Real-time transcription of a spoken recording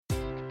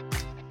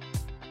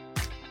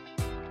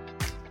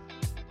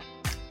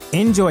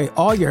Enjoy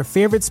all your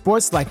favorite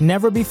sports like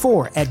never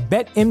before at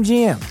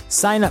BetMGM.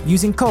 Sign up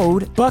using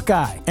code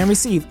Buckeye and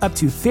receive up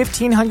to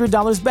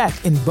 $1,500 back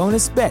in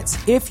bonus bets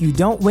if you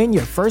don't win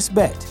your first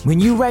bet. When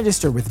you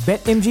register with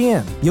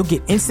BetMGM, you'll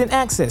get instant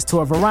access to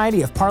a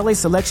variety of parlay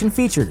selection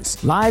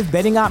features, live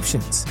betting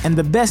options, and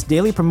the best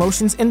daily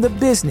promotions in the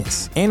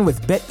business. And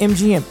with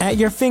BetMGM at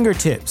your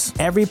fingertips,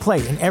 every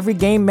play and every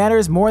game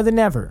matters more than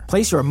ever.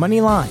 Place your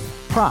money line,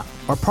 prop,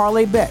 or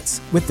parlay bets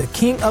with the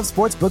king of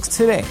sportsbooks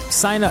today.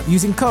 Sign up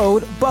using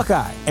code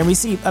Buckeye and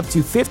receive up to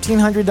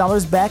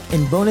 $1,500 back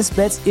in bonus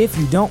bets if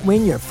you don't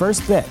win your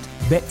first bet.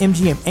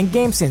 BetMGM and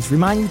GameSense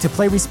remind you to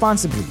play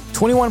responsibly.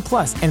 21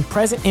 plus and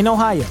present in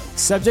Ohio,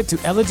 subject to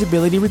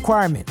eligibility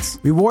requirements.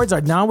 Rewards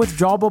are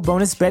non-withdrawable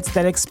bonus bets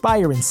that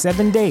expire in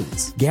 7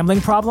 days. Gambling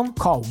problem?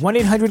 Call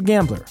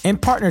 1-800-GAMBLER. In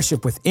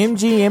partnership with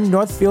MGM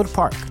Northfield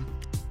Park.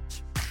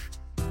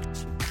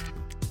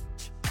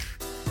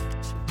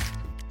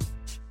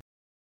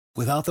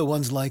 Without the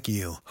ones like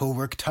you, who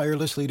work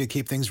tirelessly to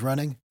keep things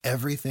running,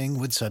 everything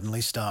would suddenly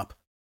stop.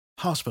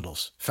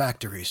 Hospitals,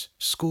 factories,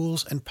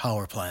 schools, and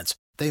power plants,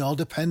 they all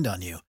depend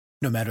on you.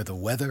 No matter the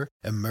weather,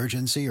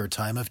 emergency, or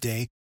time of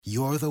day,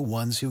 you're the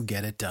ones who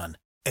get it done.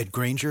 At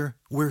Grainger,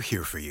 we're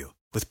here for you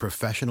with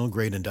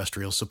professional-grade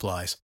industrial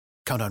supplies.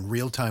 Count on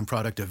real-time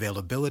product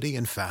availability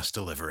and fast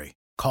delivery.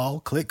 Call,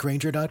 click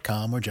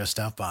Grainger.com, or just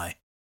stop by.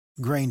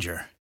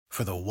 Grainger,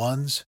 for the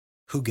ones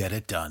who get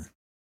it done.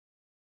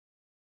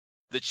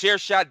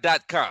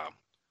 TheChairShot.com.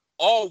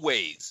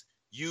 Always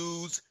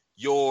use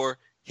your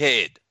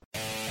head.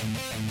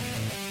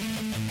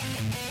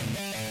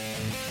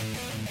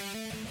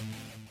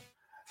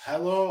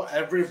 Hello,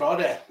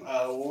 everybody.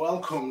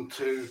 Welcome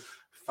to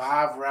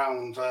 5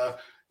 rounds.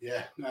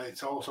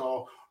 It's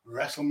also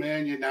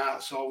WrestleMania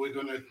night, so we're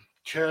going to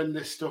churn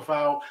this stuff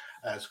out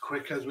as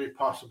quick as we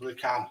possibly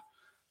can.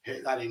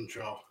 Hit that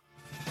intro.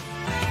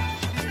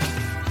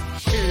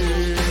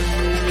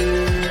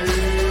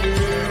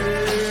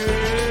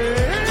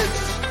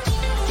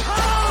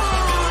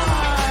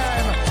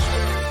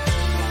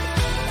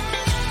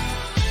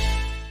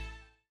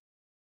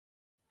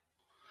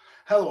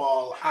 Hello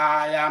all,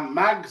 I am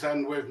Mags,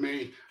 and with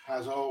me,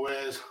 as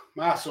always,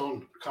 my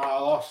son,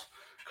 Carlos.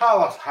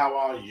 Carlos, how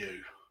are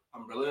you?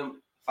 I'm brilliant.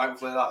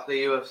 Thankfully, that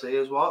the UFC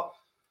is what?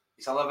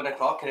 It's 11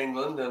 o'clock in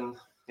England, and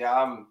yeah,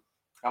 I'm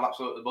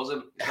absolutely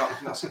buzzing.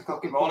 It's not 6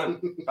 o'clock in the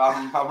morning.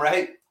 I'm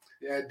ready.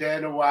 Yeah,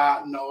 Dana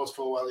White knows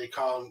full well he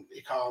can't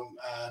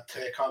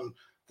take on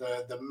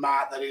the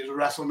mat that is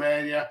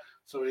WrestleMania.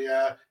 So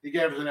he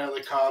gave us an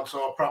early card,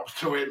 so props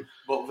to him.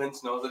 But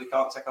Vince knows that he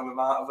can't take on the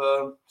might of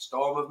a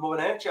storm of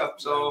Mother Nature.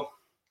 So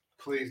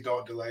please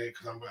don't delay it,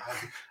 because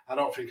I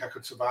don't think I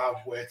could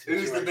survive waiting.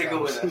 Who's the bigger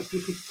winner?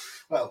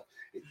 Well,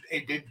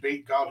 it did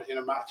beat God in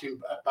a match in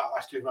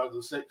Backlash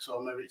 2006,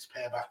 so maybe it's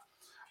payback.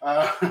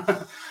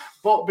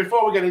 But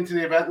before we get into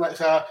the event,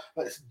 let's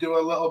do a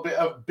little bit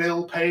of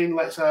bill paying.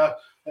 Let's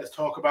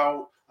talk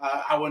about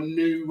our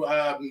new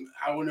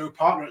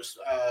partners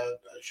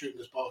Shooting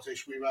the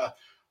Sports-ish.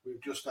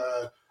 We've just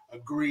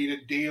agreed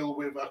a deal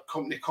with a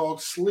company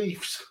called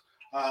Sleeves.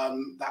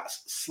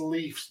 That's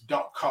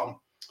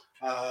sleeves.com.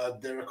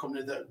 They're a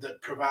company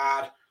that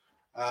provide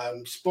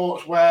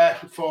sportswear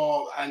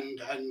for and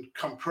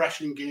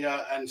compression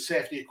gear and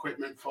safety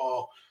equipment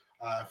for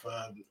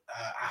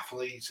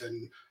athletes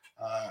and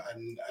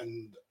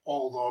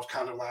all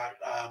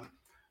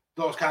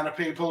those kind of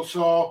people.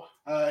 So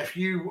if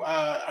you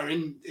are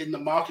in the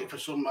market for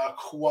some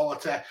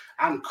quality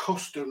and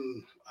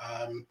custom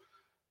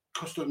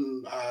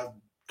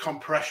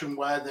compression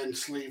wear, then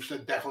Sleeves are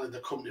definitely the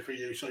company for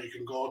you. So you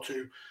can go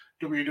to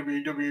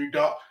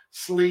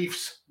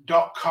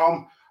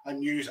www.sleeves.com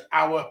and use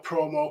our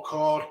promo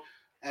code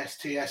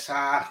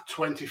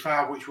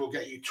STSR25, which will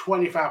get you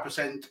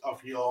 25%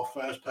 off your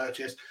first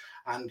purchase.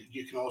 And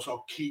you can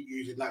also keep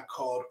using that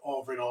code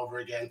over and over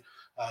again.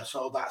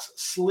 So that's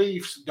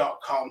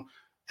sleeves.com,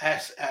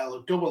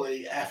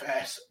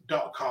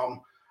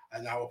 SLEEFS.com,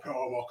 and our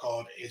promo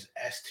code is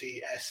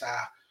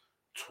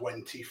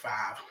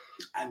STSR25.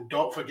 And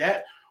don't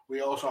forget, we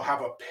also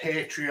have a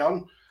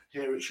Patreon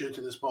here at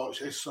Shooting the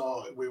Sports-ish,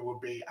 so we would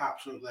be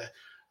absolutely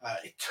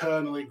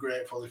eternally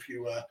grateful if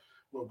you were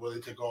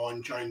willing to go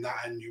and join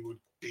that, and you would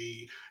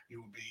be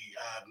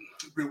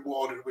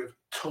rewarded with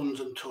tons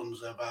and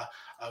tons of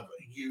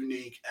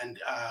unique and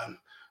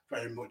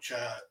very much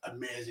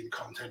amazing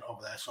content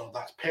over there. So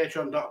that's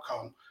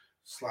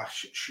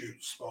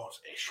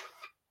patreon.com/shootsportsish.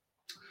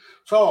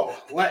 So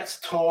let's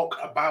talk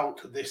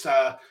about this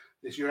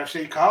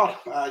UFC card.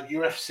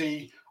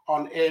 UFC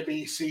on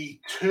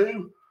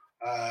ABC2,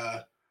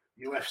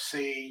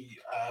 UFC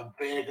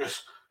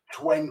Vegas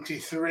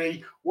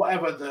 23,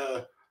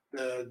 whatever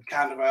the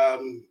kind of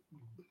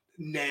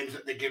names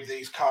that they give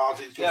these cards.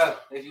 It's just,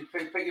 if you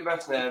pick your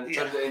best name,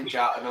 send it in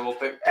chat, and then we'll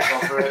pick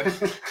over it.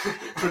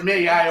 For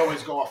me, I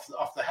always go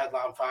off the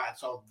headline fight.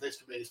 So this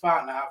for me is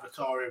Fight Night,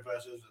 Vettori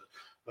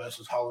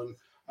versus Holland.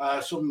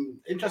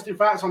 Some interesting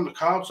fights on the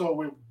card.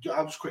 So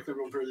I'll just quickly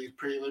run through these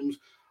prelims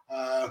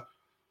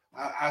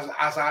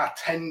as I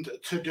tend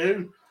to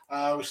do.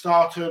 We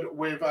started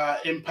with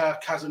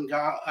Impa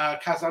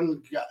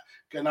Kazanganani.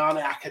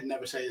 I can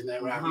never say his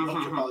name right.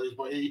 Much apologies,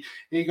 but he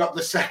got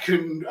the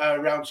second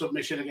round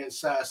submission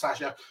against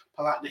Sasha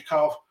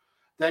Palatnikov.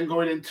 Then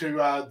going into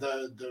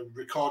the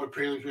recorded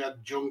prelims, we had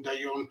Jung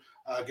Dae-yoon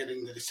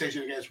getting the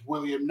decision against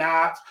William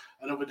Nart.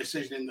 Another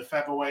decision in the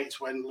featherweights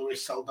when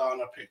Luis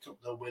Saldana picked up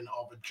the win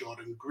over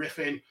Jordan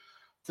Griffin.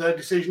 Third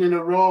decision in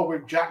a row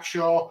with Jack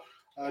Shaw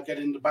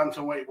getting the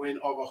bantamweight win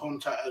over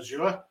Hunter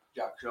Azure.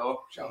 Jack Shaw,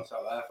 shout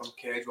out there from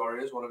Cage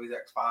Warriors, one of his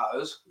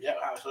ex-fighters. Yeah,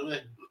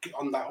 absolutely.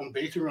 On that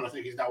unbeaten run, I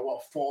think he's now,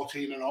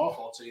 14-0?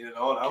 14-0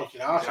 now. Kicking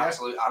ass, he's an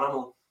absolute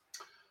animal.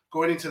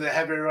 Going into the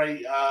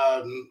heavyweight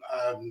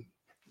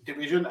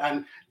division,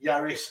 and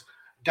Yaris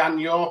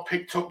Danyo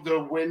picked up the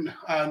win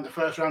and the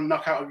first round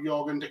knockout of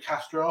Jorgen De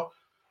Castro.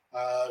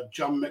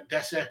 John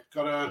McDessie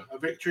got a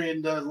victory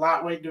in the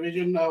lightweight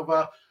division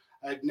over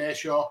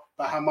Ignacio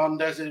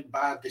Bahamondes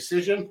by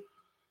decision.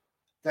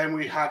 Then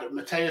we had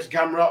Mateus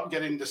Gamrot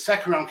getting the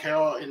second round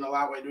KO in the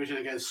lightweight division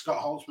against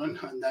Scott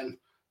Holtzman. And then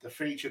the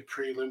featured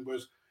prelim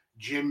was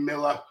Jim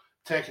Miller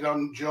taking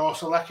on Joe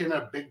Solecki,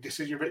 a big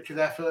decision victory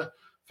there for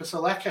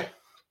Solecki.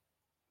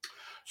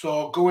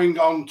 So going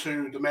on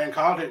to the main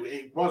card,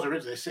 it was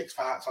originally 6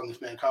 fights on this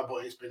main card,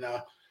 but it's been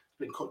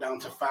cut down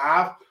to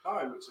 5. Oh,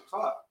 it was 6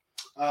 fights.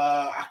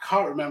 I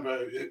can't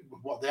remember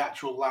what the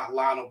actual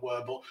lineup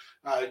were, but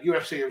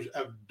UFC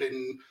have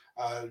been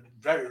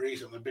very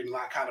recently been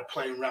like kind of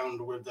playing around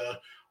with the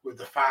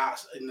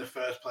fights in the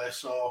first place.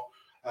 So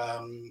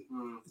come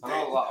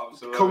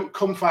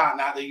fight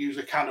night, they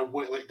usually kind of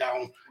whittle it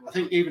down. I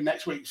think even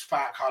next week's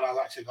fight card, I've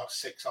actually got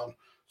 6 on.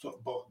 So,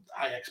 but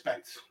I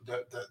expect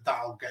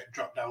that'll get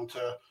dropped down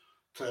to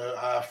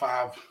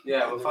 5.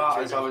 Yeah, well,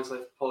 fighters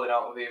obviously pulling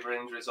out of either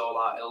injuries or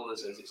like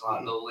illnesses. It's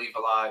like they'll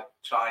either like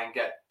try and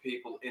get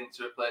people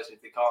into a place.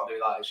 If they can't do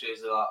that, it's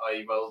usually like,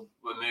 oh, well,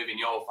 we're moving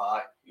your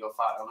fight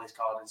on this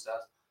card instead.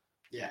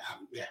 Yeah,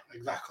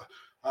 exactly.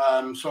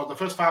 So the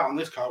first fight on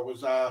this card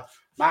was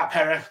Matt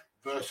Perry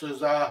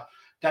versus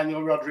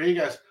Daniel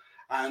Rodriguez,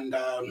 and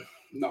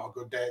not a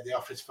good day at the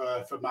office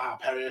for Matt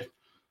Perry,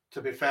 to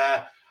be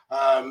fair.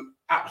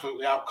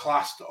 Absolutely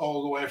outclassed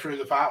all the way through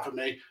the fight for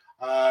me.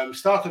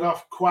 Started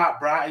off quite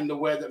bright in the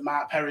way that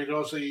Matt Perry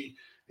does.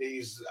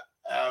 He's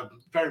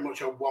very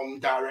much a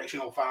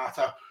one-directional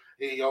fighter.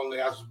 He only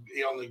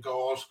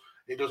goes.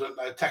 He doesn't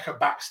take a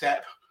back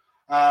step.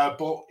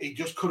 But he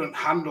just couldn't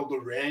handle the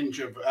range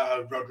of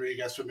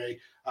Rodriguez for me.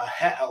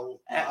 Hit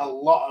a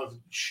lot of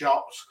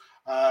shots.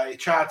 He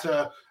tried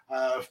to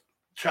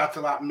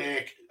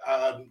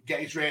get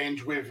his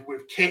range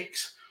with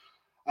kicks.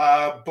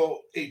 But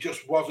he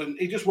just wasn't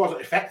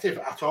effective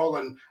at all.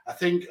 And I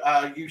think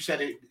you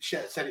said it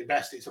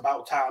best. It's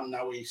about time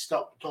now he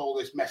stopped all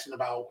this messing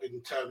about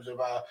in terms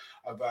of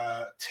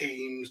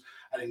teams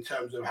and in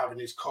terms of having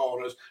his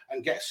corners,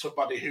 and get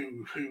somebody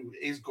who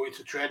is going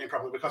to train him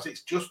properly, because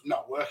it's just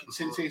not working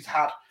since he's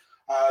had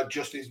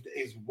just his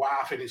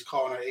wife in his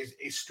corner.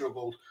 He's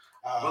struggled.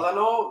 Well, I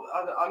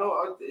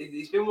know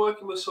he's been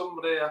working with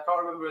somebody. I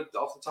can't remember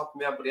off the top of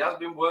my head, but he has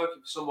been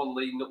working for someone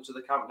leading up to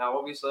the camp. Now,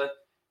 obviously,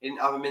 he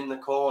didn't have him in the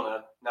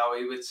corner. Now,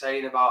 he was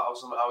saying about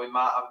how he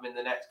might have him in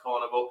the next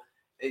corner, but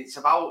it's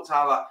about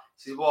time that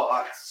this is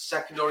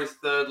second or his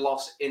third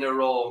loss in a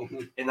row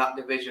in that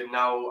division.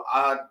 Now,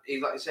 like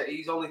you said,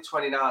 he's only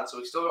 29, so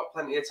he's still got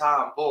plenty of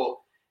time. But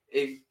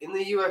if in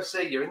the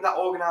UFC, you're in that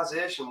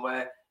organisation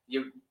where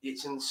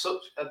it's in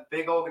such a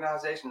big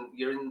organisation,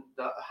 you're in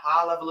the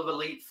high level of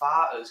elite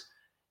fighters,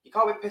 you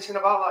can't be pissing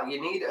about that. You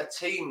need a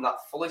team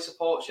that fully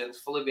supports you and is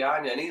fully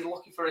behind you, and he's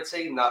looking for a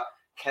team that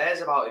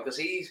cares about it,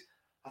 because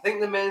I think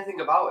the main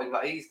thing about him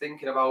that he's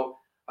thinking about,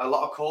 a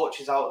lot of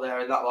coaches out there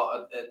and that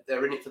lot,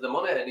 they're in it for the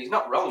money, and he's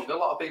not wrong. A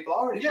lot of people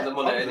are in it for the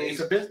money. And it's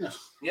a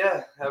business.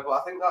 Yeah, but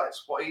I think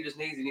that's what he just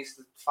needs. He needs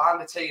to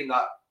find a team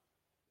that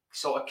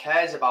sort of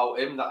cares about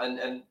him,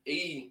 and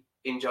he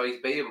enjoys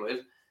being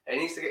with. And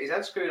he needs to get his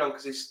head screwed on,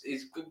 because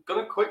he's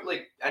going to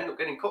quickly end up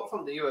getting cut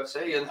from the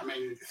UFC. And I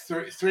mean,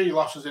 three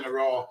losses in a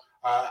row,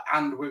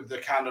 and with the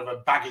kind of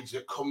a baggage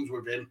that comes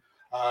with him.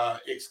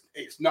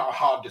 It's not a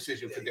hard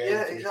decision for Dave.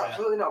 Yeah, it's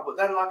absolutely not. But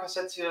then, like I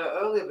said to you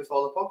earlier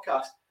before the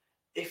podcast,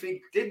 if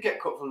he did get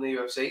cut from the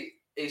UFC,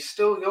 he's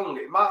still young.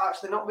 It might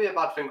actually not be a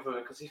bad thing for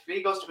him, because if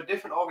he goes to a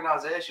different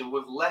organisation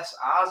with less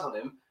eyes on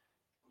him,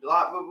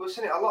 like we've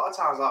seen it a lot of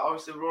times, like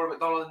obviously Rory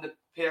McDonald in the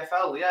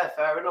PFL, yeah,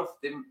 fair enough.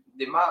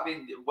 They might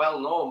be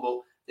well known,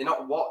 but they're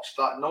not watched.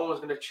 Like no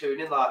one's going to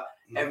tune in like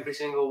every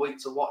single week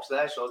to watch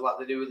their shows like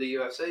they do with the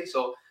UFC.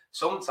 So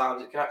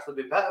sometimes it can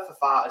actually be better for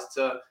fighters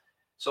to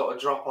sort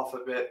of drop off a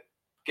bit,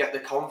 get the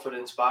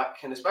confidence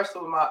back, and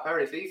especially with Matt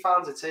Perry, if he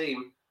finds a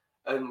team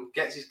and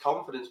gets his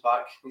confidence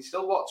back, he's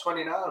still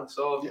 29.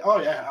 So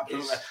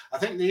absolutely. I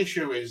think the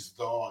issue is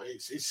though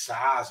it's his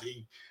size.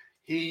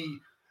 He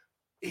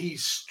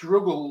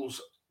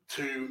struggles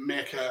to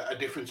make a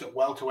difference at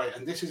welterweight,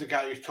 and this is a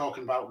guy who's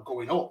talking about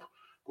going up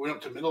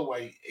to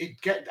middleweight.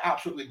 He'd get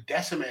absolutely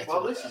decimated.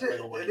 Well, this is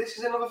it. This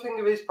is another thing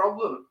of his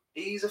problem.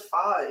 He's a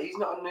fighter. He's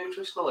not a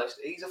nutritionalist.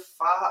 He's a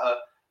fighter.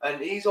 And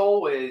he's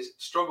always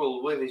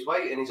struggled with his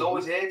weight, and he's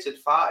always hated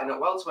fighting at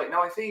welterweight.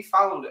 Now, if he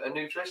found a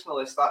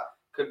nutritionalist that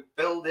could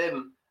build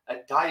him a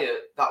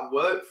diet that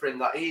worked for him,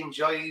 that he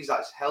enjoys,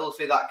 that's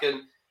healthy, that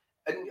can,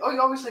 and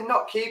obviously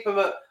not keep him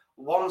at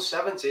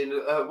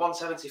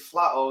 170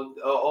 flat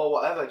or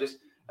whatever, just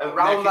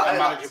around that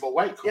manageable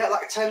weight. Yeah,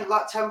 like 10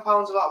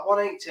 pounds of that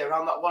 180,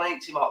 around that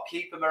 180 mark.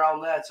 Keep him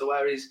around there to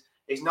where he's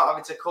not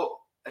having to cut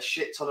a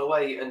shit ton of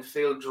weight and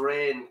feel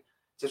drained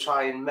to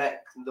try and make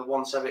the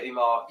 170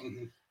 mark.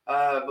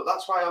 But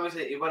that's why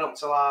obviously he went up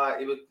to like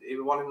he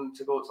wanted him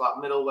to go to like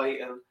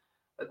middleweight and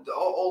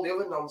all the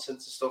other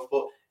nonsense and stuff.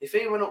 But if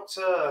he went up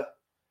to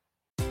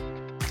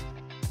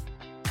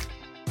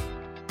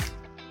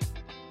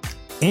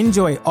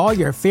Enjoy all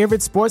your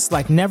favorite sports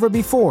like never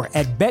before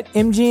at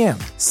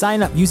BetMGM.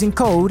 Sign up using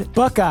code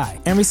Buckeye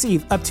and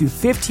receive up to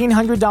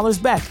 $1,500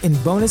 back in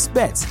bonus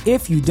bets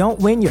if you don't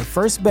win your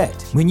first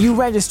bet. When you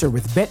register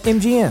with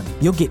BetMGM,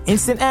 you'll get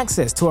instant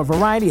access to a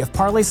variety of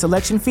parlay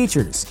selection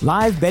features,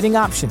 live betting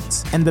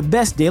options, and the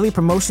best daily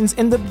promotions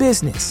in the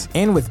business.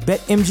 And with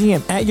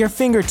BetMGM at your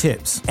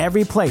fingertips,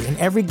 every play and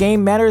every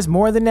game matters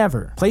more than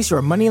ever. Place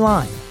your money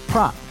line,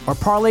 prop, or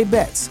parlay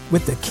bets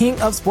with the king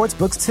of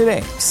sportsbooks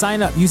today.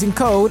 Sign up using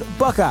code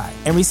Buckeye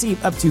and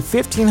receive up to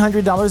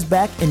 $1,500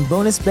 back in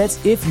bonus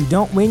bets if you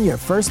don't win your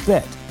first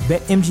bet.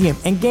 BetMGM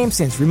and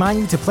GameSense remind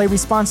you to play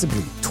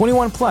responsibly.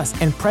 21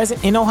 plus and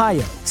present in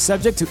Ohio,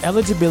 subject to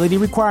eligibility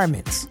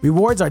requirements.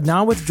 Rewards are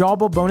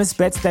non-withdrawable bonus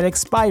bets that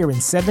expire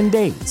in 7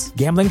 days.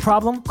 Gambling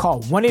problem?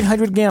 Call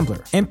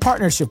 1-800-GAMBLER. In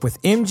partnership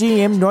with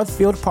MGM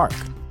Northfield Park.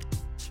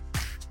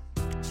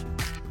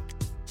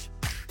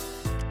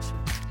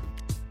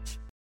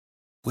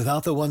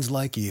 Without the ones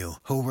like you,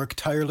 who work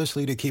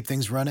tirelessly to keep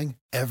things running,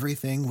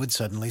 everything would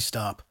suddenly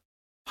stop.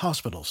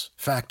 Hospitals,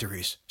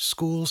 factories,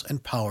 schools,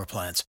 and power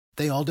plants,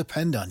 they all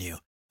depend on you.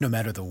 No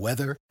matter the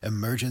weather,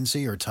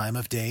 emergency, or time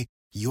of day,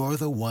 you're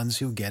the ones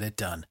who get it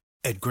done.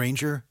 At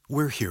Grainger,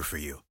 we're here for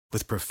you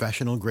with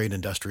professional-grade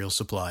industrial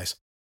supplies.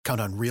 Count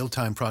on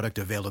real-time product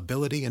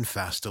availability and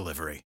fast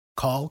delivery.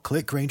 Call,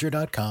 click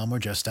Grainger.com, or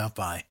just stop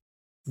by.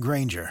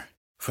 Grainger,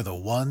 for the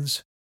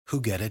ones who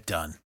get it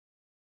done.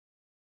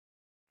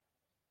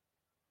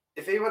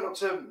 If he went up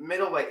to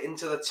middleweight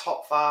into the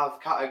top 5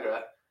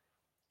 category,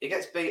 he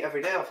gets beat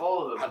every day off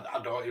all of them.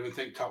 I don't even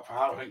think top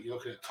 5. I think you're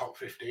looking at top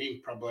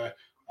 15, probably.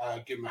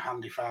 Give him a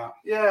handy fight.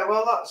 Yeah,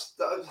 well,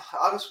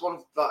 I just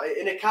want that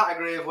in a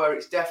category of where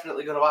it's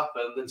definitely going to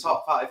happen. The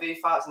top 5, if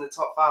he fights in the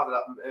top 5 of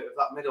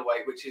that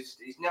middleweight, which is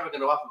never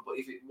going to happen, but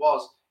if it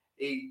was,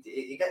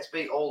 he gets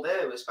beat all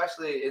day,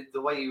 especially the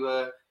way you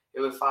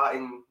were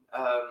fighting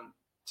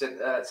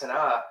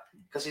tonight,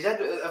 because his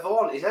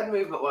head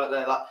movement worked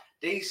there. Like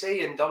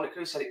DC and Dominic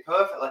Cruz said it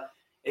perfectly.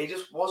 He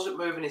just wasn't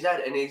moving his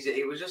head, and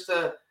it was just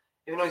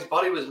even though his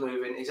body was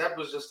moving, his head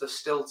was just a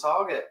still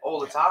target all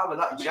the time, and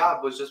that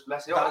jab was just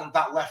messing up. And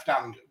that left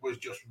hand was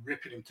just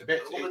ripping him to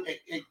bits.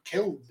 It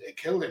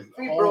killed him.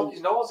 He broke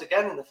his nose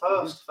again in the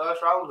first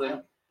round,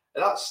 and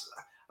I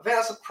think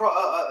that's a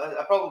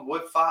problem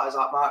with fighters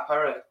like Mike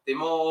Perry. They're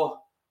more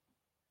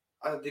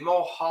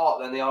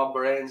heart than they are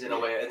brains in a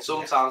way, and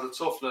sometimes the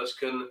toughness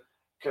can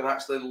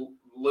actually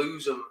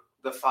lose them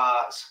the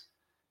fights.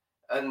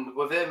 And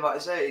with him, like I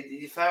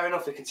say, fair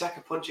enough, he can take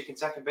a punch, he can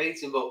take a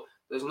beating, but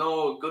there's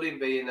no good in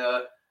being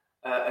a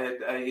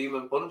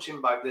human punching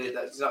bag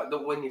that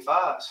don't win your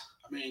fights.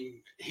 I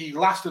mean, he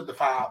lasted the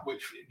fight,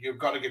 which you've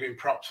got to give him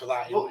props for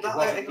that.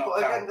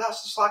 Again,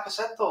 that's just like I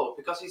said though,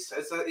 because he's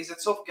a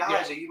tough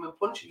guy, he's a human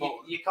puncher.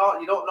 You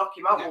don't knock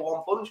him out with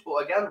one punch,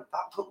 but again,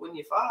 that don't win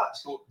your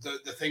fights. But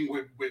the thing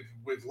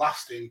with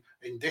lasting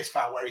in this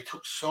fight, where he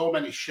took so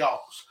many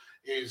shots,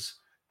 is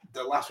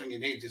the last thing he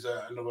needs is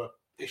another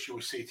issue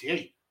with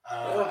CTE,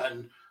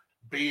 and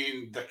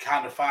being the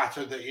kind of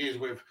fighter that he is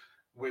with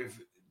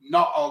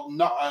not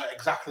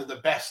exactly the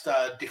best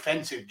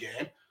defensive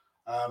game,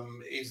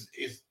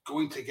 is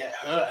going to get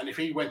hurt. And if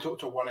he went up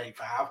to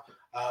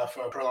 185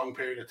 for a prolonged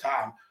period of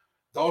time,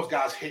 those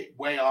guys hit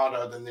way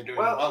harder than they do in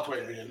the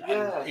welterweight division,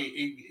 and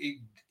he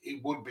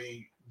would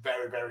be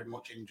very, very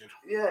much injured.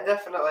 Yeah,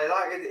 definitely.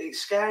 Like it's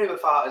scary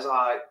with fighters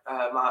like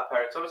Mike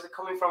Perry. Obviously,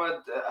 coming from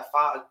a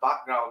fighter's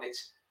background,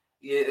 it's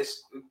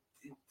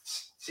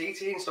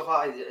CT and stuff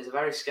like that is a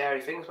very scary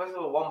thing, especially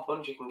with one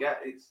punch you can get.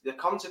 It's the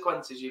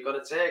consequences you've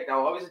got to take.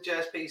 Now, obviously,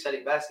 JSP said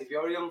it best. If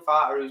you're a young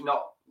fighter who's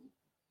not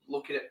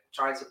looking at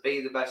trying to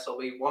be the best or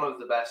be one of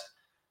the best,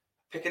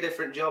 pick a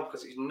different job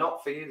because it's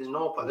not for you. There's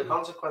no the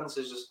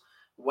consequences just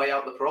weigh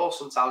out the pros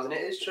sometimes, and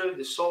it is true.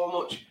 There's so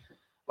much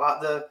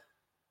like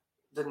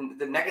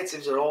the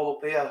negatives are all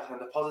up here and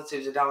the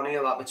positives are down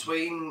here. Like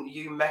between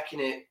you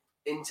making it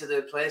into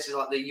the places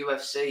like the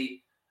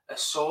UFC are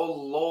so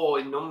low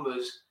in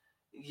numbers.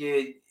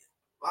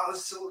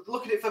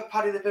 Look at it for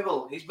Paddy the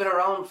Pimble. He's been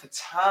around for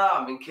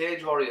time in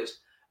Cage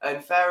Warriors,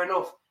 and fair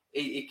enough,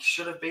 he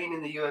should have been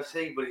in the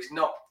UFC, but he's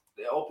not.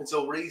 Up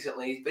until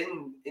recently, he's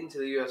been into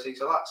the UFC,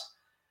 so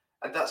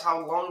that's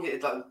how long it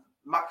is. Like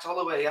Max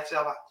Holloway, he had to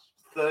have like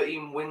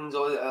 13 wins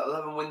or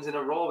 11 wins in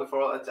a row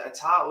before a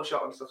title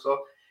shot and stuff. So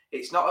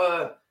it's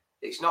not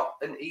it's not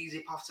an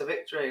easy path to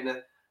victory.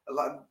 And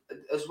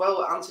as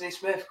well, Anthony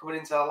Smith coming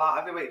into the light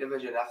heavyweight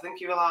division, I think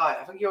he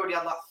already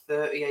had like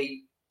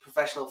 38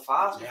 professional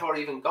fights before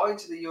he even got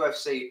into the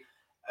UFC.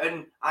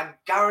 And I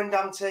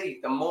guarantee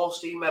the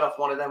most he made off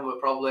one of them were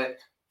probably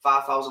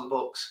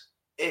 $5,000,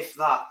 if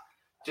that,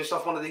 just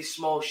off one of these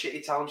small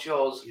shitty town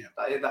shows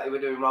that he were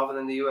doing rather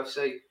than the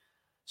UFC.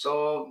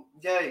 So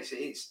yeah,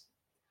 it's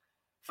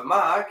for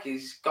Mark.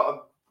 He's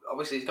got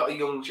a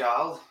young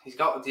child. He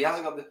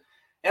hasn't got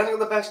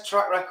the best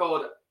track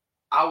record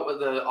out of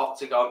the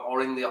octagon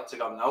or in the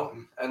octagon now,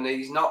 and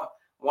he's not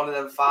one of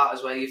them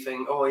fighters where you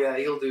think, oh yeah,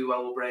 he'll do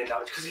well with brain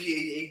damage, because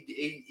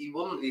he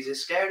wouldn't.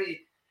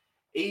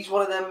 He's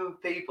one of them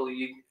people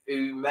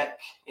who make,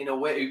 in a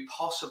way, who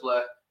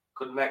possibly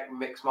could make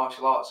mixed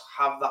martial arts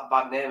have that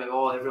bad name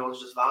of, everyone's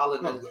just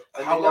violent. Well,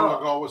 how long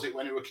ago was it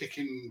when he was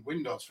kicking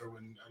windows through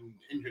and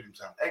injured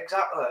himself?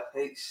 Exactly.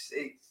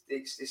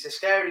 It's a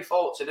scary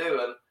thought to do,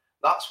 and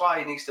that's why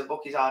he needs to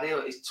book his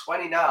ideal. He's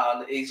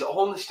 29. He's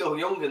only still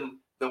young, and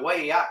the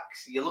way he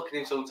acts, you look at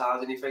him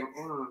sometimes and you think,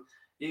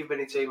 you've been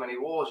in too many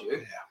wars,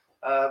 you.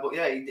 Yeah. But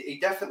yeah, he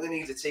definitely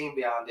needs a team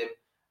behind him,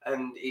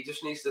 and he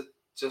just needs to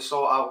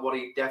sort out what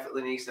he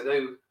definitely needs to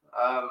do.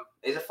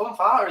 He's a fun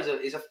fighter.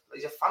 He's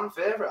a fan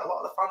favourite. A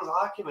lot of the fans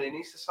like him, and he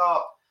needs to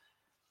start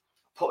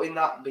putting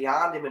that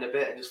behind him in a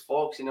bit and just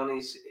focusing on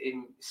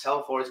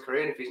himself or his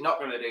career. And if he's not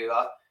going to do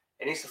that,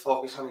 he needs to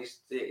focus on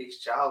his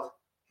child.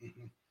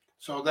 Mm-hmm.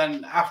 So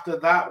then after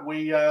that,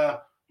 we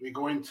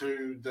go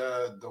into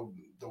the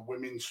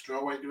women's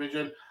strawweight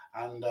division,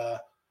 and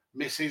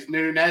Mrs.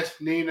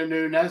 Nina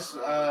Nunes,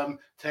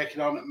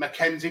 taking on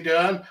Mackenzie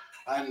Dern.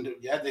 And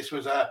yeah, this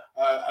was a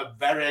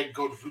very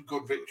good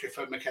victory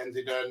for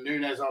Mackenzie Dern.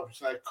 Nunes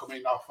obviously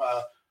coming off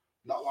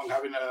not long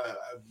having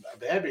a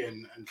baby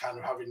and kind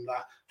of having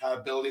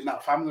that building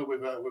that family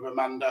with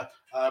Amanda.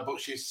 But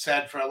she's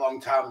said for a long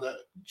time that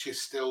she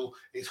still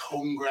is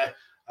hungry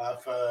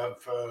for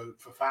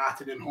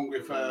fighting and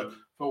hungry for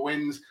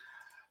wins.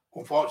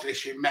 Unfortunately,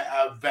 she met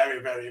a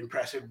very, very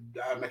impressive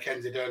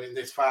Mackenzie Dern in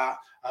this fight.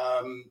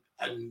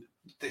 And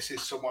this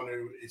is someone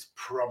who is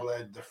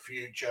probably the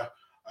future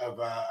of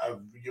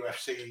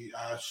UFC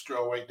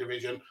strawweight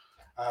division.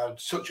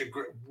 It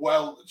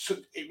was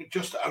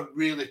just a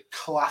really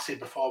classy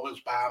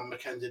performance by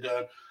Mackenzie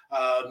Dern.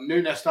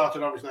 Nunes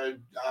started obviously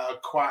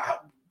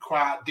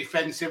quite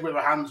defensive with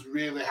her hands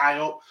really high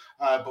up,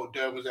 but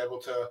Dern was able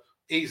to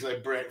easily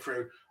break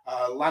through,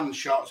 land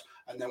shots,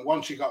 and then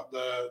once she got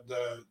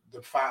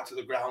the fight to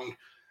the ground,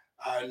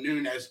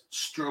 Nunes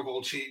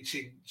struggled.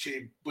 She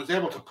was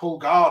able to pull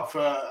guard for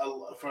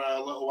a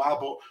little while,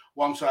 but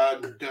once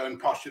Dern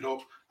postured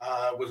up,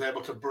 was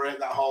able to break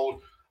that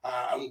hold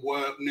and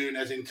work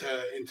Nunes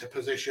into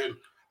position.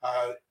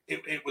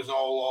 It was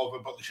all over,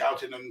 but the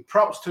shouting, and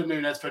props to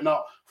Nunes for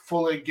not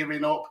fully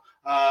giving up.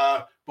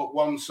 But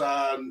once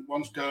Dern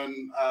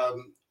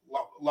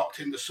locked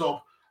in the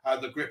sub,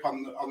 the grip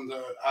on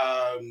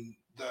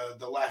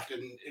the left,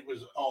 and it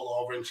was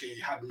all over, and she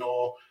had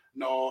no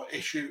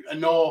issue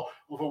and no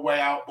other way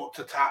out but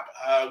to tap.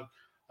 A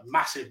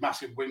massive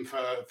win for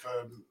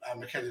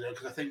Mackenzie Dern,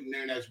 because I think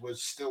Nunes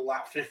was still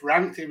that 5th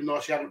ranked, even though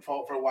she hadn't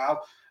fought for a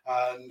while,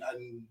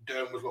 and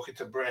Dern was looking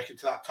to break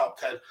into that top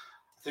 10. I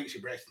think she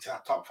breaks into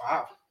that top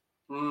 5.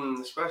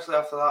 Especially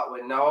after that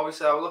win. Now,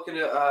 obviously, I was looking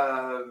at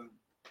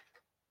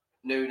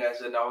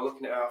Nunes, and I was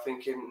looking at her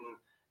thinking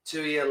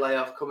 2-year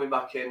layoff, coming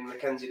back in,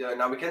 Mackenzie Dern.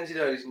 Now, Mackenzie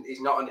Dern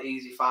is not an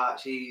easy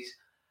fight. She's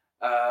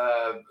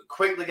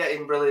quickly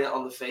getting brilliant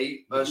on the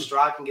feet. Her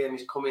striking game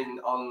is coming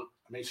on.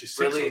 I mean, she's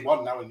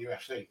 6-1 now in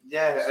UFC.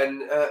 Yeah,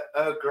 and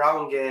her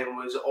ground game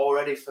was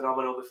already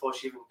phenomenal before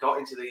she even got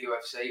into the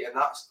UFC, and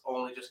that's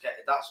only just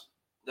getting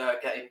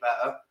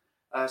better.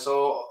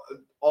 So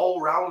all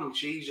round,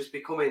 she's just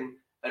becoming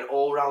an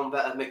all-round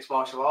better mixed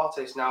martial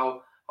artist.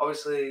 Now,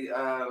 obviously,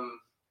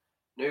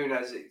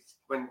 Nunes,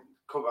 when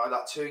coming out of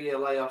that 2-year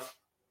layoff,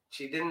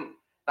 she didn't.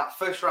 That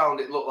first round,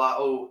 it looked like,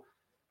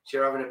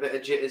 she's having a bit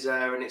of jitters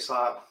there, and it's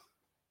like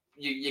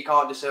you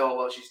can't just say,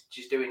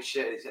 she's doing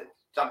shit. It's a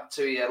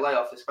 2-year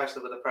layoff,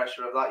 especially with the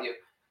pressure of that.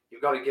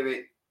 You've got to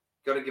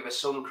give her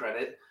some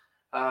credit.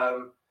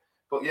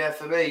 But yeah,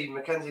 for me,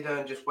 Mackenzie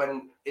Dern just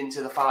went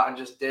into the fight and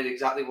just did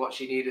exactly what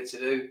she needed to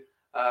do,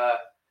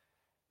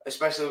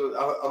 especially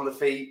on the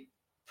feet,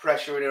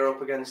 pressuring her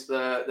up against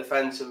the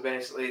fence and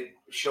basically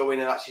showing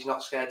her that she's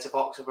not scared to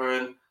box of her.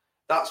 And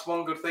that's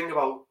one good thing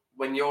about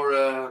when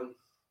you're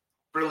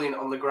brilliant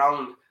on the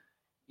ground.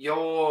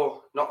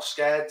 You're not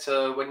scared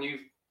to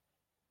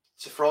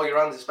throw your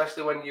hands,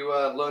 especially when you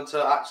learn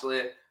to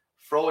actually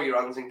throw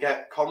your hands and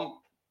get combos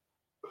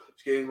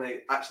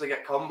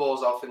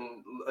off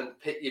and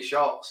pick your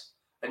shots,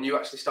 and you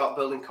actually start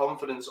building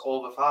confidence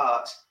over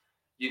fights.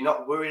 You're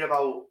not worried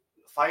about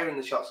firing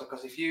the shots,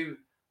 because if you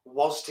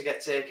was to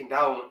get taken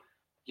down,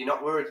 you're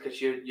not worried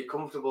because you're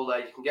comfortable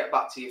there. You can get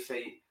back to your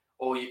feet,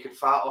 or you can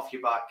fight off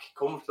your back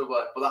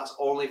comfortably, but that's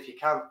only if you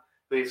can.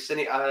 We've seen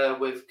it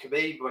with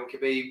Khabib, when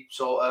Khabib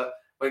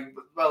when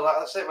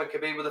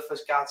Khabib was the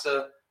first guy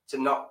to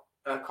knock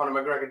Conor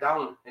McGregor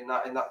down in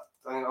that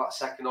I think like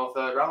second or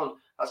third round.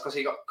 That's because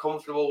he got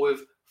comfortable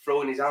with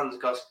throwing his hands,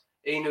 because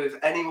he knew if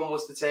anyone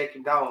was to take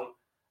him down,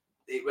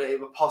 it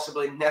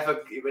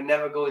would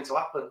never going to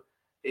happen.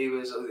 It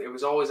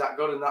was always that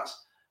good, and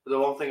that's the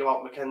one thing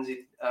about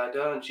Mackenzie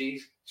Dern.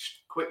 She's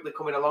quickly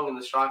coming along in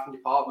the striking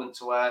department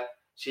to where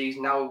she's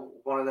now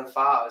one of them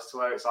fighters to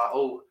where it's like,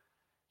 oh,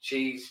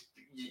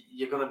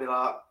 you're going to be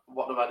like,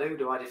 what do I do?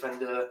 Do I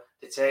defend the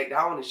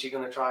takedown? Is she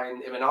going to try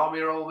and an army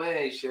roll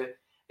me?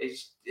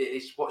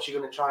 Is what she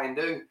going to try and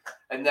do?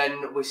 And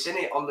then we've seen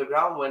it on the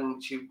ground when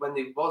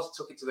they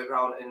took it to the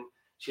ground and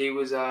she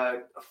was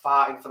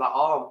fighting for that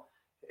arm.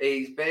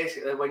 It's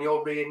basically when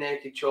you're rear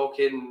naked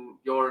choking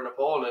your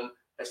opponent,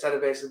 instead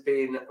of basically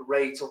being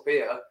right up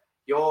here,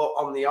 you're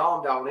on the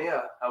arm down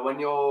here. And when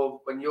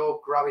you're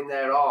grabbing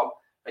their arm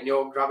and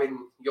you're grabbing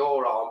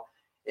your arm,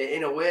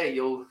 in a way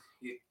you're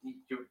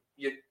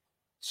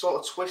sort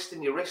of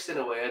twisting your wrist in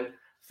a way and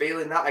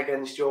feeling that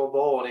against your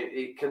bone.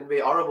 It can be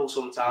horrible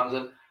sometimes.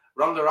 And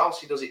Ronda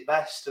Rousey does it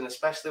best, and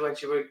especially when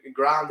she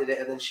grounded it,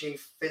 and then she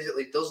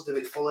physically does do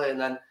it fully, and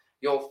then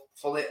you're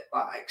fully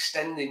like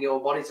extending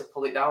your body to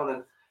pull it down.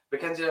 And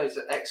Mackenzie has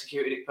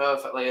executed it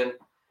perfectly, and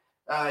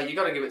you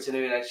got to give it to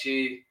Nunes.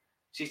 She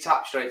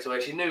tapped straight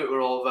away. She knew it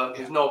were over. Yeah.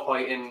 There's no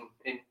point in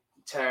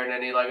tearing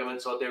any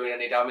ligaments or doing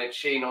any damage.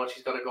 She knows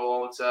she's got to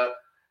go home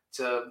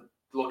to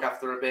look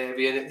after her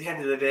baby, and at the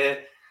end of the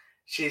day,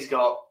 she's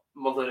got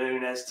Mother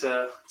Nunes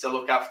to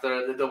look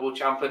after the double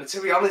champ. And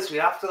to be honest with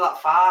you, after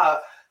that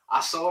fight,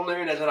 I saw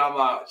Nunes and I'm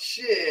like,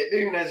 shit,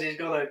 Nunes is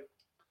gonna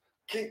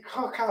kick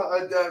cock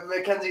out at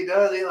Mackenzie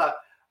Dern. Like,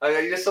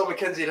 you just saw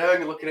Mackenzie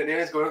Dern looking at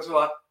Nunes going up to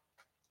like,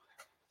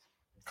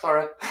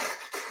 sorry.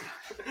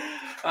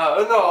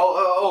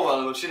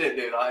 No, she didn't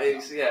do that.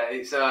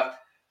 It's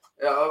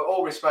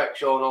all respect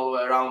shown all the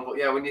way around. But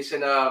yeah, when you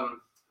seen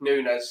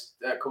Nunes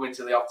coming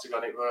to the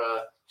octagon, it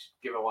were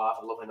give a wife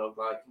a loving hug,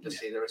 like just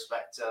see the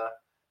respect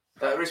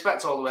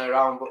all the way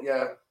around. But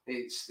yeah,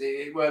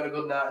 it weren't a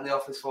good night in the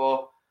office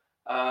for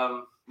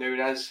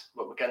Nunes,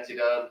 but Mackenzie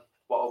Dern,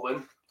 what a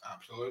win!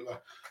 Absolutely.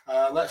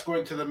 Let's go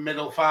into the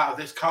middle part of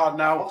this card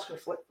now. What's the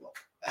flip flop?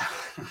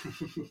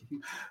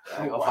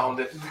 I found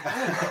it.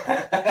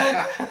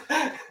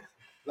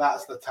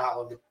 That's the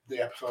title of the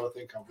episode. I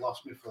think I've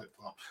lost my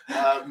flip-flop.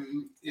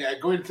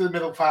 Going to the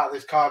middle part of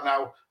this card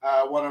now.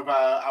 One of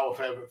our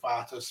favourite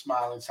fighters,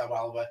 Smiling Sam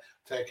Alvey,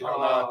 taking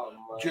on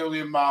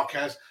Julian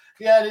Marquez.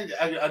 Yeah,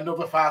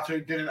 another fighter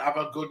who didn't have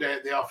a good day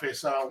at the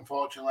office,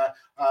 unfortunately.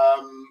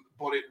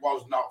 But it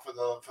was not for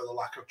the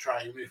lack of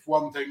trying. If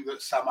one thing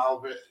that Sam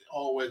Alvey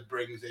always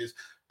brings is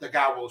the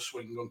guy will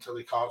swing until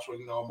he can't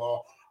swing no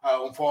more.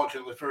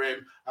 Unfortunately for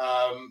him,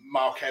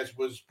 Marquez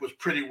was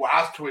pretty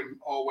wise to him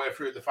all the way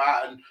through the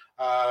fight,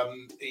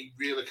 and he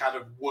really kind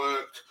of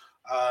worked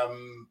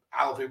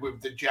Alvey with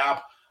the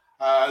jab.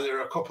 There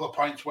are a couple of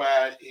points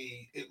where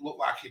it looked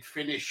like he'd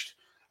finished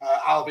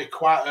Alvey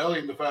quite early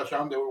in the first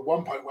round. There was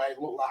one point where it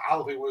looked like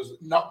Alvey was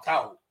knocked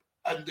out,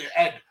 and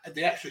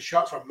the extra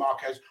shots from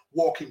Marquez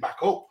walking back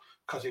up,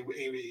 because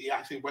he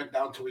actually went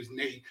down to his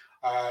knee,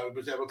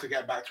 was able to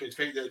get back to his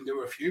feet. And there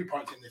were a few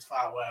points in this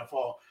fight where I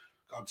thought,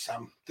 God,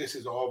 Sam, this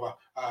is over.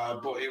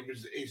 But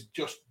he's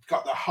just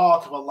got the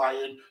heart of a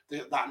lion,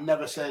 that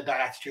never say die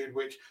attitude,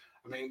 which,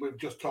 I mean, we've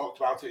just talked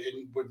about it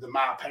with the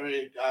Mark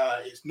Perry.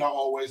 It's not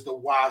always the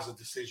wiser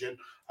decision,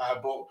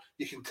 but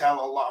you can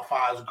tell a lot of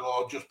fighters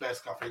go just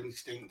based off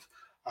instinct.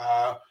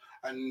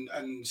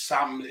 And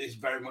Sam is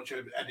very much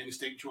an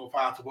instinctual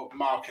fighter, but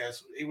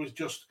Marquez, he was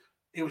just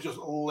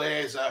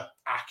laser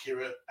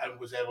accurate and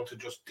was able to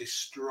just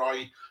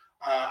destroy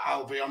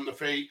Alvey on the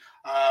feet.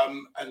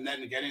 And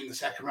then again in the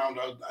second round,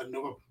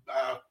 another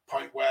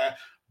point where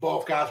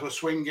both guys were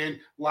swinging,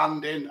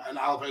 landing, and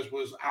Alves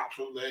was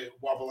absolutely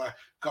wobbly.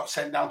 Got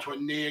sent down to a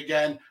knee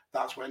again.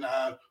 That's when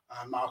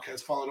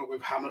Marquez followed up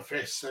with hammer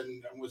fists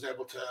and was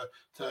able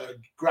to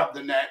grab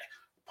the neck,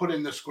 put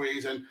in the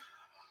squeeze. And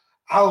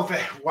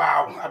Alves,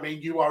 wow, I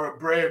mean, you are a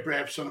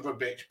brave son of a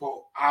bitch, but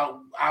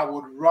I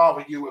would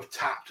rather you have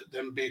tapped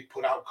than be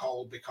put out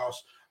cold,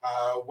 because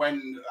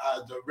when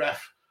the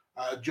ref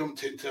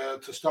jumped in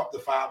to stop the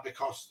fight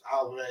because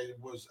Alves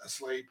was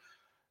asleep,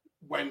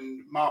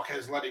 when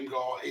Marquez let him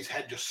go, his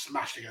head just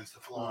smashed against the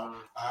floor.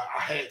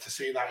 I hate to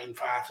see that in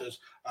fighters.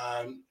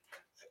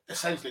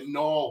 Essentially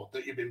know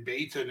that you've been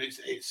beaten.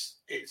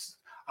 It's.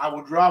 I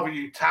would rather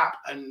you tap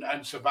and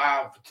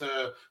survive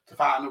to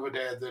fight another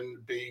day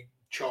than be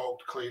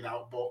choked clean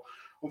out. But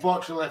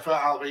unfortunately for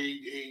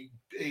Alvey,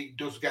 he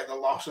does get the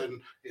loss,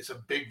 and it's a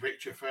big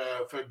victory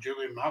for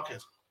Julian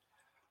Marquez.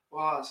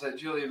 Well, I said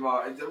Julian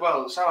Marquez.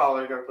 Well, Sam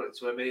Alvey, going to put it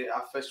to him.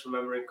 I first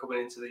remember him coming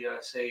into the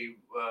UFC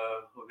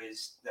with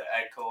his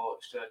head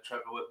coach,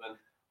 Trevor Whitman,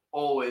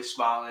 always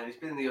smiling. He's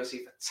been in the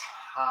UFC for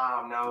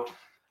time now.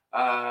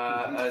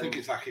 I think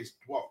it's like his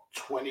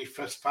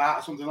 21st fight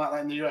or something like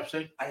that in the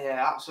UFC.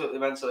 Yeah, absolutely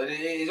mental. And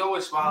he's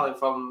always smiling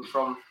from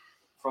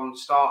the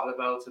start of the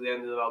bell to the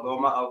end of the bell, no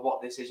matter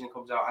what decision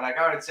comes out. And I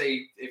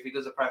guarantee if he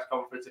does a press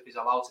conference, if he's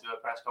allowed to do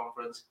a press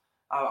conference,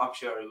 I'm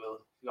sure he will.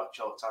 If he got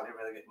choked out, he'll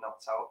really get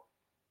knocked out.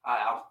 I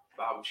am.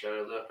 I'm sure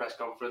he'll do a press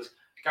conference.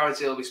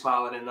 Guarantee he'll be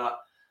smiling in that.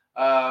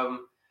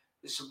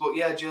 But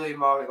yeah, Julian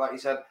Moore, like you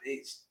said,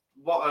 it's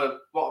what a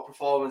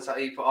performance that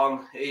he put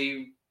on.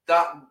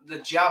 The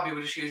jab, he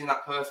was just using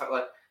that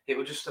perfectly. It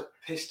was just a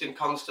piston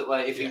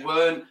constantly. If he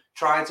weren't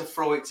trying to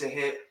throw it to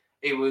hit,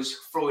 he was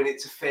throwing it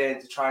to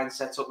feint to try and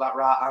set up that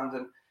right hand,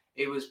 and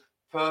he was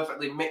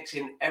perfectly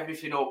mixing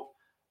everything up.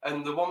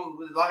 And the one,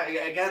 like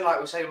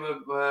we say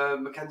with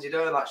Mackenzie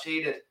Dern, like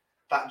she did,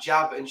 that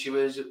jab, and she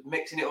was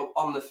mixing it up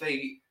on the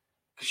feet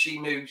because she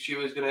knew she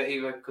was going to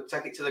either could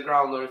take it to the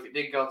ground, or if it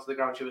did go to the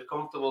ground, she was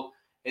comfortable.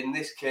 In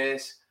this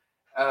case,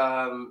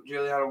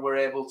 Juliana were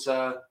able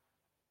to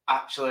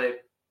actually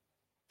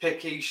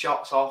pick his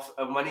shots off,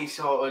 and when he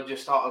sort of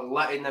just started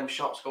letting them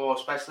shots go,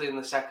 especially in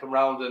the second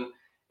round, and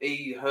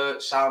he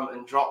hurt Sam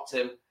and dropped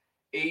him,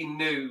 he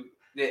knew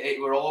that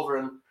it were over.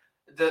 And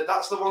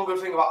that's the one good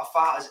thing about a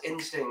fighter's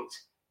instinct.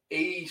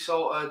 He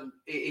saw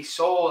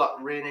that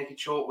rear naked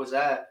choke was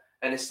there,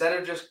 and instead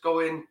of just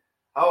going,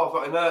 oh, I've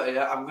got him hurt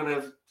here, I'm going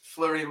to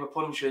flurry my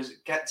punches,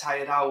 get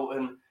tired out,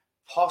 and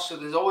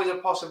possibly there's always a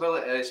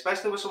possibility,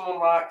 especially with someone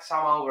like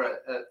Sam Alver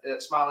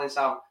at Smiling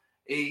Sam.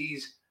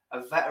 He's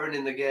a veteran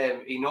in the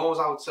game. He knows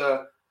how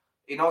to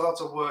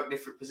work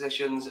different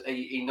positions.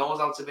 He knows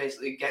how to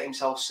basically get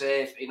himself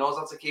safe. He knows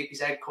how to keep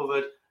his head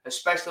covered,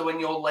 especially when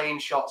you're laying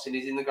shots and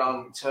he's in the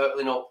ground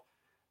turtling up.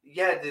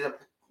 Yeah,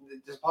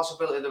 there's a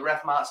possibility the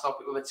ref might stop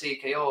it with a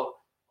TKO.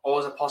 Or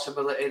there's a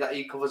possibility that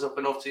he covers up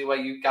enough to where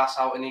you gas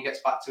out and he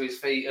gets back to his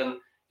feet, and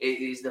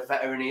he's the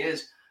veteran he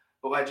is.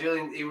 But where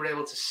Julian, he were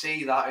able to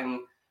see that and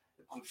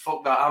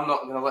fuck that, I'm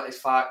not going to let this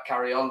fight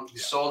carry on.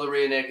 Yeah. Saw the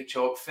rear naked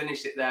choke,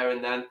 finished it there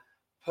and then.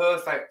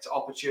 Perfect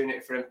opportunity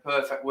for him,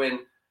 perfect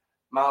win.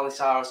 Marley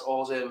Cyrus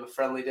owes him a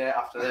friendly date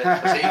after this.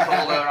 He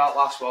called her out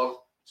last one,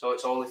 so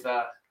it's only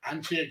fair.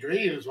 And she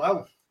agreed as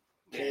well.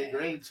 She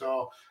agreed.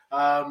 So,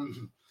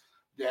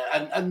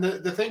 and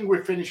the thing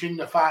with finishing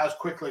the fight as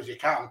quickly as you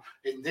can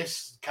in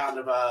this kind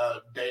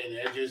of day and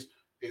age is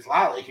it's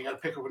likely you can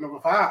pick up another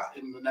fight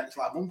in the next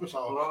month or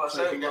so,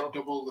 so you can get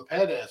double the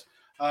paydays.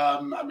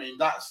 I mean,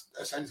 that's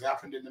essentially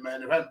happened in the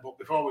main event. But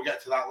before we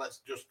get to that, let's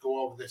just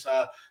go over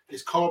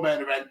this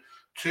co-main event.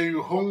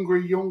 Two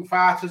hungry young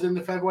fighters in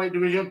the featherweight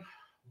division,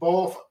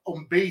 both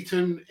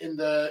unbeaten in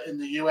the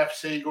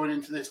UFC going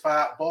into this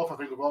fight. Both, I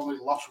think, have only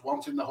lost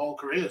once in their whole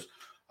careers.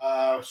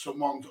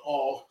 Someone's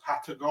all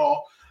had to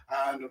go,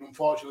 and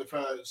unfortunately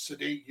for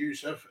Sadiq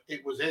Yusuff,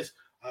 it was his.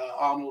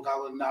 Arnold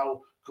Allen now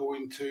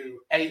going to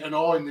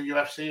 8-0 in the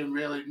UFC and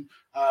really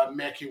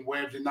making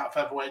waves in that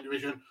featherweight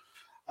division.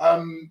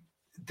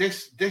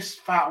 This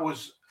fight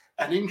was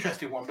an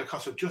interesting one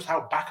because of just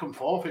how back and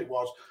forth it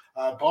was.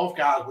 Both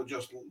guys were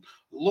just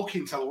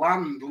looking to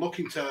land,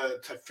 looking to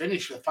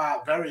finish the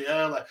fight very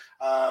early.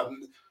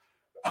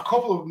 A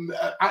couple of them,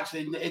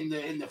 actually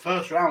in the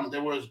first round,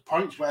 there was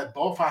points where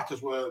both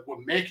fighters were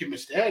making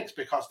mistakes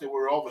because they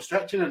were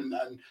overstretching and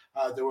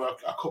there were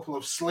a couple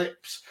of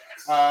slips.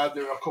 There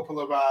were a couple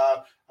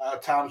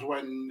of times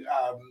when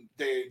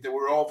they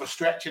were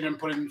overstretching and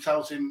putting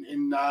themselves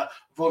in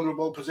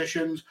vulnerable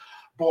positions.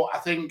 But I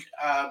think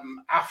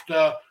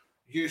after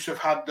Yusuff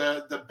had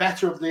the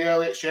better of the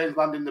early exchange,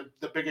 landing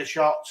the bigger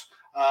shots,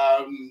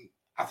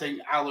 I think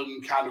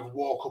Allen kind of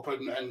woke up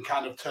and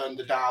kind of turned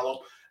the dial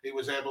up. He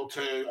was able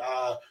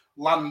to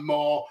land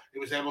more. He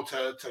was able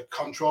to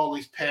control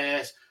his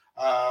pace.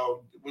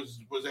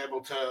 Was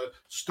able to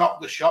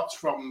stop the shots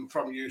from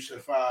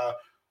Yusuff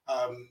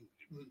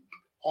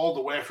all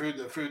the way through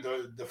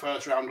the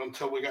first round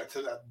until we get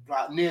to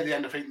near the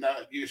end. I think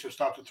that Yusuff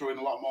started throwing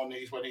a lot more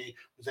knees when he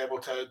was able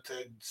to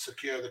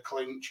secure the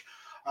clinch.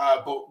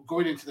 But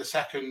going into the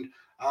second,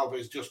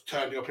 Alvarez just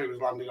turned it up. He was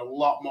landing a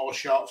lot more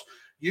shots.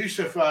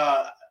 Yusuff,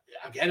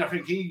 again, I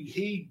think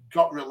he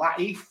got relaxed.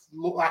 He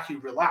looked like he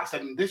relaxed.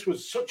 And this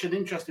was such an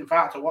interesting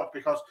fight to watch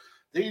because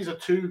these are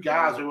two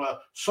guys who are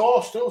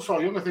still so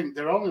young. I think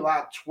they're only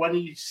like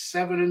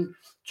 27 and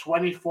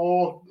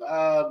 24,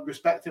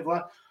 respectively.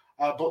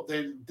 But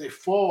they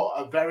fought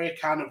a very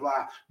kind of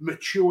like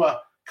mature,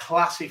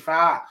 classy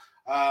fight.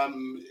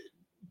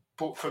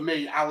 But for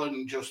me,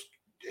 Allen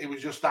it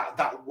was just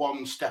that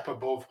one step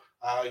above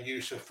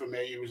Yusuff for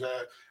me. He was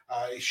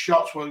his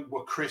shots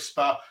were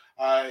crisper.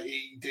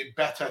 He did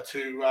better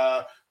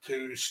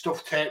to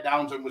stuff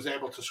takedowns and was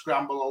able to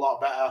scramble a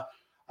lot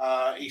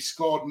better. He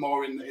scored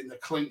more in the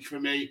clinch for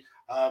me,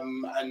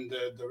 and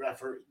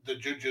the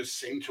judges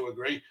seemed to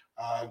agree,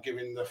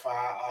 giving the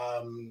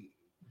fight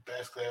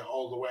basically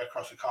all the way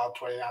across the card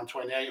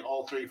 29-28.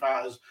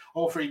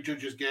 All three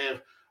judges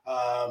gave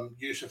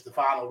Yusuff the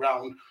final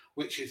round,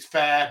 which is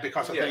fair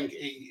because I think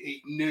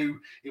he knew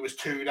he was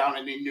 2 down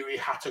and he knew he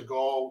had to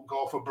go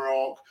for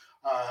broke.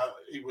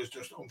 It was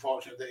just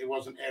unfortunate that he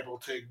wasn't able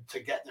to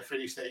get the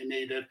finish that he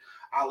needed.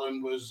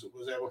 Allen was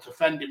able to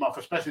fend him off,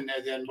 especially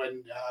near the end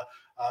when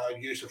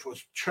Yusuff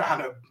was trying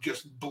to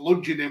just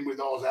bludgeon him with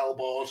those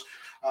elbows,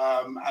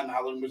 and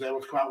Allen was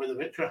able to come out with a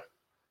victory.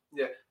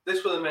 Yeah,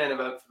 this was the main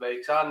event for me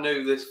because I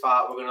knew this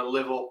fight were going to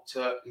live up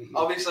to.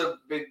 Obviously,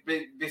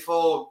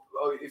 before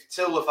if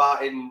Till were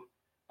fighting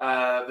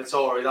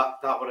Vettori,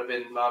 that would have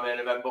been my main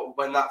event. But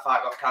when that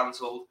fight got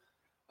cancelled,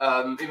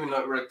 even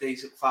though it was a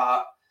decent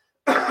fight,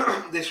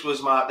 this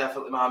was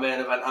definitely my main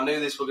event. I knew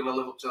this was going to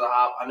live up to the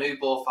hype. I knew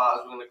both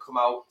fighters were going to come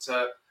out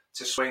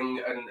to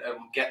swing and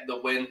get the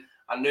win.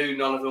 I knew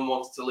none of them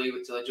wanted to leave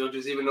it to the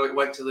judges. Even though it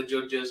went to the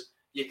judges,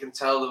 you can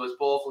tell there was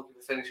both looking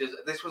for finishes.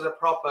 This was a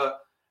proper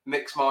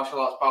mixed martial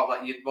arts bout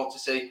that you'd want to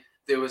see.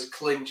 There was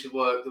clinch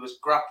work, there was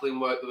grappling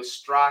work, there was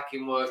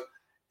striking work.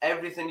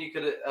 Everything you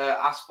could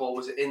ask for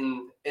was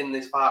in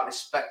this fight,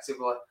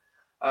 respectively.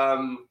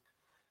 Got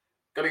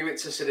to give it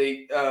to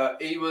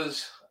Sadiq. He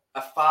was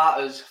a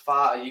fighter's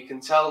fighter. You can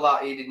tell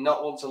that he did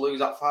not want to lose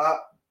that fight,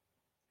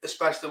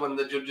 especially when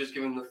the judges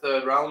gave him the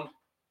third round.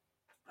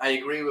 I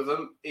agree with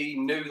him. He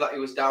knew that he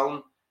was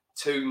down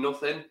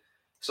 2-0,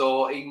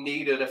 so he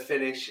needed a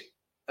finish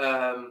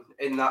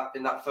in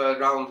that third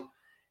round.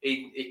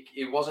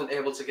 He wasn't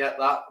able to get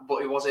that,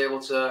 but he was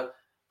able to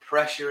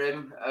pressure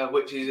him,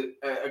 which is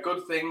a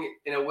good thing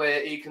in a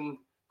way. He can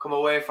come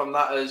away from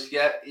that as,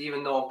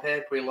 even though on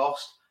paper he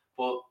lost,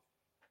 but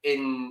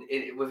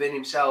within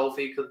himself,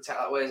 he could take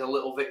that away as a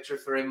little victory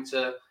for him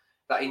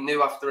that he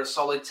knew after a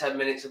solid 10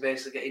 minutes of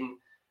basically getting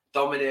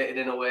dominated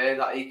in a way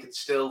that he could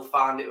still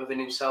find it within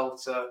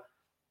himself to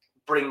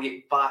bring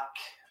it back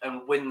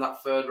and win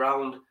that third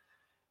round.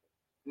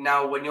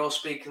 Now, when you're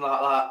speaking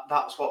like that,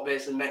 that's what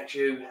basically makes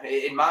you,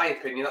 in my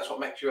opinion, that's what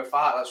makes you a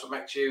fighter. That's what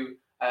makes you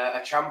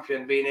a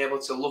champion, being able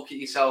to look at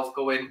yourself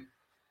going,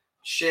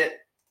 shit,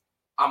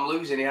 I'm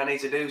losing here, I need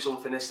to do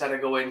something, instead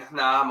of going,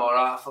 nah, I'm all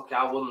right, fuck it,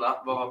 I won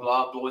that, blah, blah,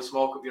 blah, blowing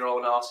smoke up your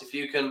own arse. If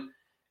you can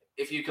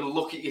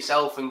look at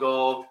yourself and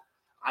go,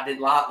 I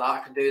didn't like that,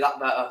 I can do that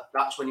better,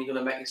 that's when you're going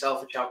to make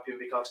yourself a champion,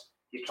 because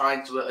you're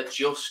trying to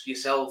adjust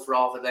yourself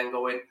rather than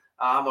going,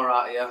 I'm all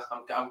right here,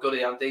 I'm good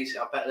here, I'm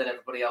decent, I'm better than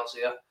everybody else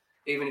here.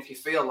 Even if you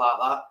feel like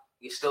that,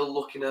 you're still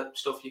looking at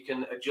stuff you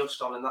can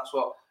adjust on, and that's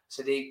what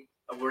Sadiq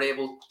were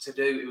able to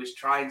do. He was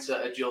trying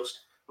to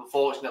adjust.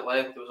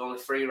 Unfortunately, there was only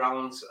 3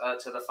 rounds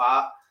to the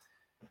fight,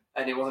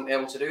 and he wasn't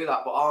able to do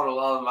that. But Arnold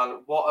Allen,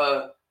 man,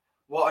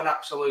 what an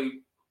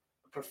absolute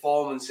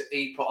performance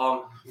he put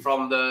on,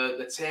 from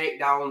the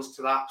takedowns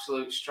to the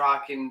absolute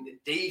striking,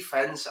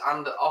 defense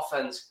and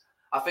offense.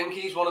 I think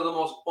he's one of the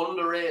most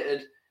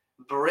underrated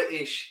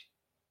British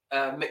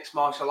mixed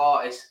martial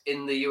artists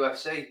in the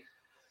UFC.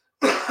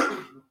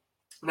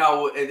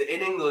 Now, in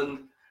England,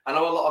 I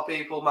know a lot of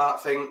people might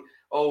think,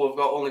 oh, we've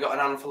only got an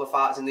handful of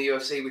fighters in the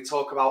UFC. We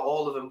talk about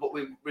all of them, but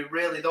we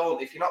really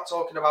don't. If you're not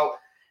talking about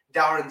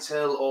Darren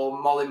Till or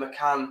Molly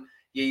McCann,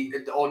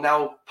 or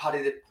now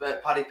Paddy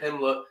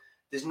Pimblett,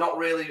 there's not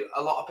really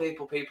a lot of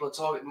people are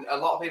talking. A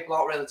lot of people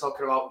aren't really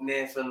talking about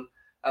Nathan.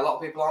 A lot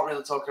of people aren't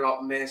really talking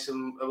about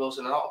Mason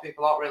Wilson. A lot of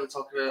people aren't really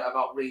talking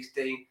about Reece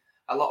Dean.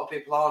 A lot of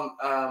people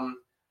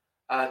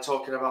aren't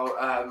talking about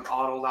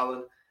Arnold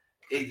Allen.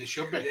 They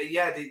should be.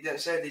 Yeah,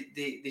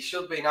 they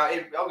should be. Now,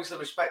 obviously,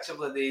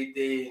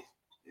 respectively,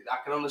 I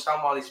can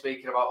understand why they're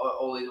speaking about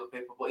all these other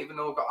people, but even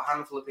though we've got a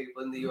handful of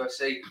people in the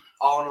UFC,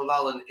 Arnold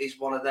Allen is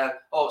one of them.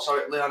 Oh,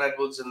 sorry, Leon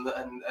Edwards and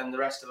the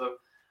rest of them.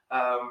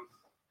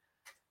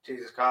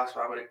 Jesus Christ,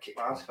 I'm going to kick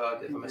my ass if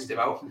I missed him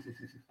out.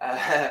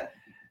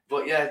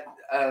 But yeah,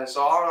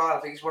 so Arnold Allen, I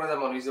think he's one of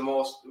them. He's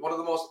one of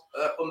the most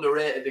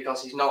underrated,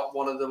 because he's not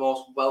one of the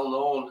most well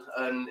known,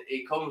 and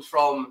he comes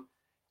from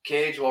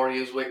Cage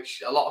Warriors,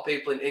 which a lot of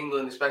people in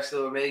England,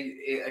 especially with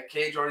me,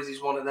 Cage Warriors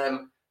is one of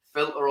them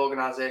filter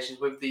organisations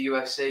with the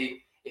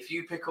UFC. If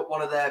you pick up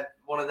one of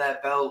their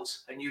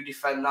belts and you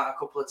defend that a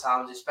couple of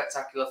times in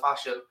spectacular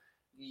fashion,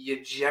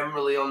 you're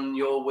generally on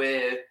your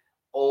way,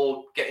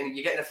 or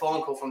you're getting a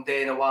phone call from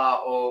Dana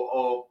White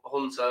or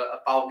Hunter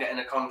about getting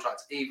a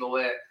contract. Either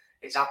way,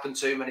 it's happened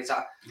too many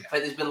times. Yeah. I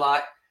think there's been,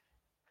 like,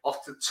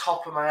 off the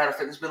top of my head, I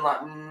think there's been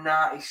like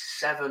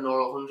 97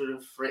 or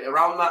 103,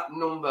 around that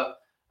number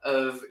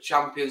of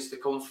champions to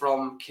come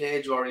from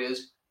Cage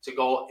Warriors to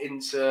go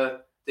into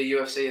the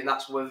UFC, and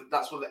that's with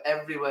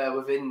everywhere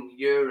within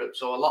Europe.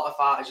 So a lot of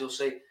fighters you'll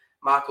see,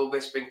 Michael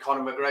Bisping,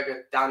 Conor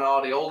McGregor, Dan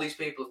Hardy, all these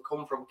people have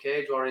come from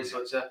Cage Warriors.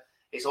 So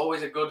it's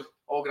always a good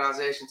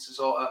organisation to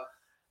sort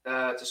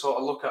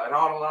of look at. And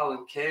Arnold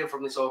Allen came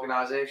from this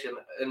organisation,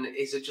 and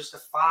is just a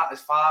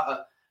fighter's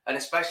fighter. And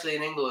especially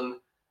in England,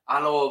 I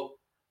know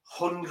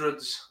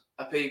hundreds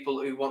of people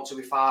who want to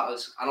be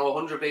fighters. I know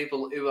 100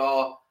 people who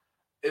are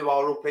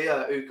up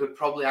here who could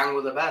probably hang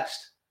with the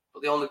best.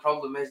 But the only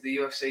problem is the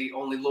UFC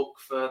only look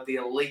for the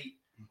elite.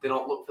 They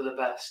don't look for the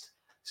best.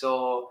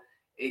 So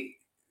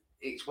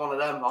it's one of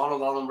them.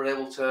 Arnold Allen were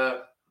able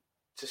to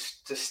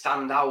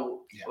stand out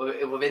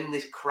within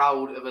this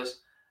crowd of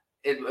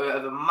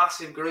a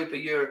massive group of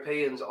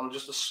Europeans on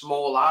just a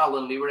small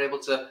island. They were able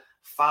to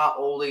fight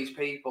all these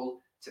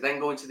people to then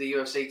go into the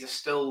UFC to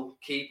still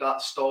keep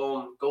that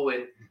storm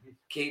going,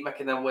 keep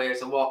making them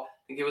waves. And what? I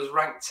think he was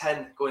ranked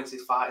 10 going into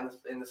his fight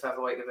in the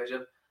featherweight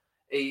division.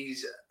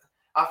 He's,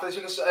 after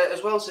this,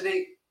 as well,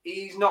 Sadiq,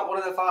 he's not one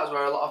of the fighters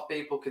where a lot of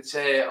people could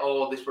say,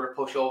 oh, this were a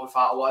pushover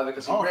fight or whatever,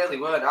 because he really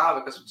weren't either.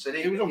 Because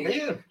Sadiq, he was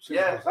unbeaten.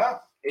 Yeah,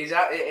 he's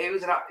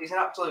an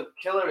absolute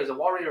killer. He's a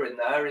warrior in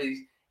there.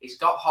 he's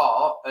got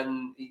heart,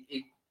 and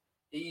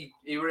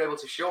he were able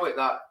to show it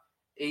that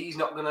he's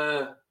not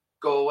gonna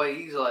go away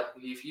easily.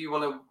 If you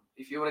want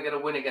to get a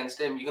win against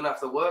him, you're gonna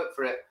have to work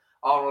for it.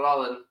 Arnold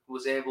Allen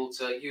was able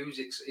to use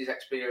his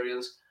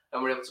experience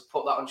and were able to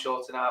put that on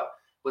show tonight.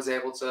 Was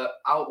able to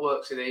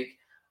outwork Sadiq,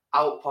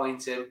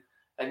 outpoint him,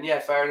 and yeah,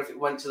 fair enough. It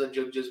went to the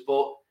judges,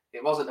 but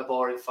it wasn't a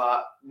boring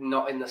fight,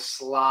 not in the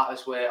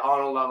slightest way.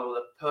 Arnold Allen with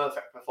a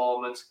perfect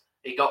performance.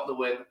 He got the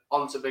win,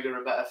 on to bigger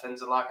and better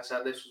things. And like I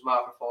said, this was my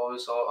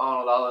performance. So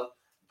Arnold Allen,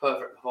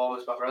 perfect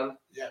performance, my friend.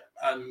 Yeah,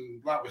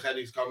 and like we said,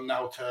 he's gone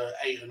now to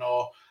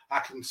 8-0. I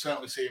can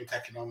certainly see him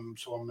taking on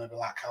someone maybe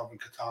like Calvin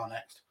Kattar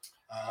next.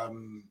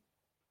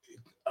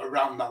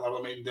 Around that level,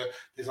 I mean,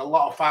 there's a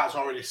lot of fights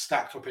already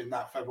stacked up in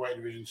that featherweight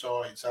division,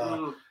 so it's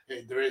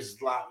there is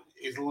like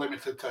he's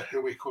limited to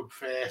who he could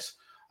face.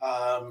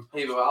 Either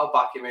way, I'll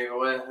back him either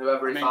way.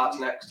 Whoever he fights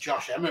next.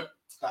 Josh Emmett,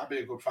 that'd be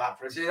a good fight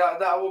for him. See,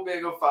 that would be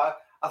a good fight.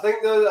 I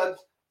think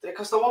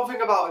because the one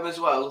thing about him as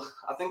well,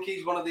 I think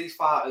he's one of these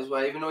fighters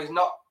where even though he's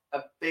not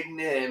a big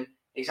name,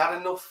 he's had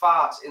enough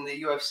fights in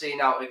the UFC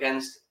now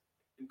against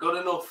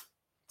good enough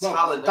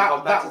talent and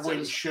competitors. That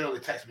win surely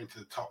takes him into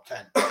the top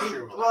 10.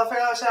 Surely. Well,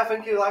 I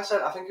think he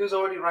was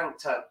already ranked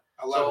 10.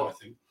 11, I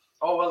think.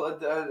 Oh well,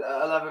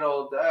 11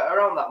 or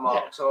around that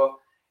mark. Yeah. So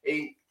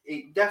he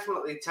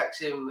definitely takes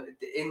him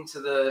into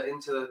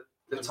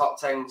the top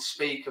 10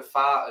 speak of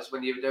fighters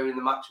when you're doing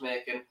the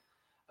matchmaking.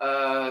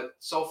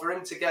 So for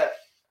him to get,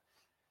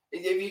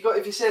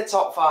 if you say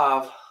top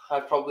 5,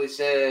 I'd probably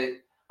say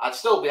I'd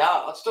still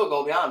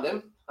go behind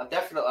him.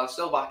 I'd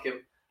still back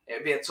him.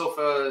 It'd be a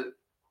tougher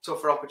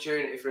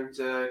opportunity for him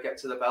to get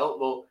to the belt,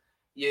 but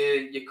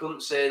you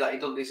couldn't say that he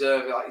doesn't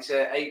deserve it. Like you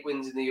say, 8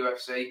 wins in the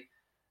UFC, a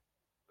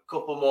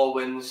couple more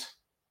wins.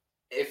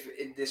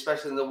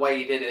 Especially in the way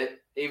he did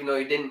it, even though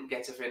he didn't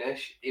get to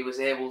finish, he was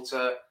able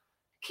to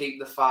keep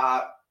the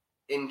fight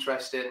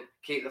interesting,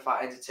 keep the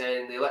fight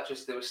entertaining. The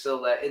electricity was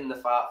still there in the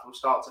fight from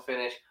start to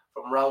finish,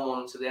 from round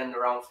 1 to the end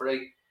of round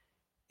 3.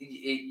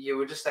 You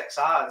were just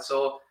excited.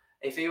 So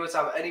if he were to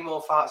have any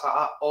more fights like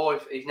that, or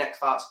if his next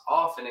fights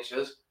are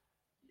finishers,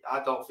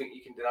 I don't think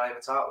you can deny him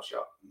a title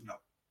shot. No.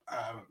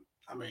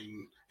 I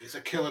mean, it's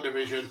a killer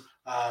division,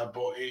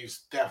 but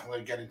he's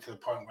definitely getting to the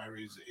point where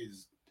he's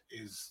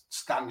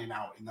standing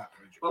out in that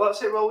division. Well,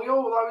 that's it. Well, we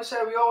always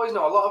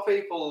know a lot of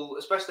people,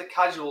 especially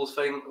casuals,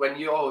 think when if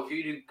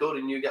you do good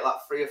and you get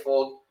like 3 or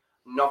 4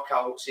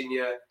 knockouts in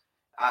your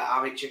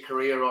amateur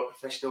career or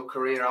professional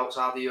career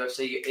outside the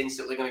UFC, you're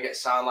instantly going to get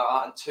signed like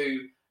that. And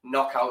 2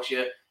 knockouts,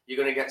 you're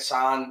going to get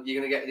signed. You're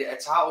going to get a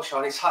title shot.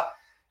 And it's like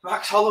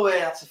Max Holloway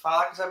had to fight.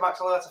 Like I said, Max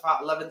Holloway had to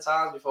fight 11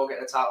 times before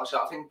getting a title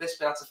shot. I think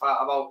Bisping had to fight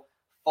about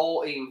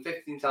 14,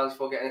 15 times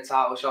before getting a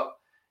title shot.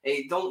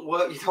 It don't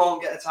work. You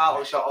don't get a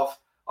title shot off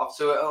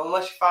to it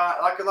unless you fight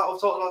like we've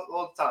talked about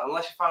all the time.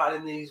 Unless you fight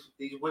in these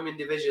women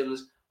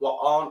divisions what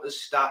aren't as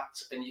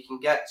stacked, and you can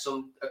get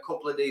a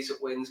couple of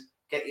decent wins,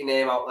 get your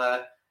name out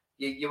there.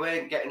 You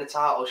ain't getting a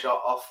title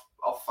shot off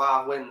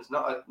 5 wins.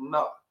 Not.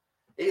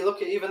 You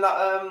look at even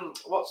that.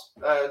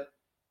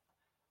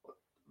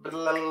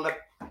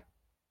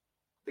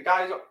 The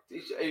guy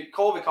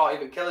Colby can't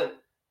even kill him.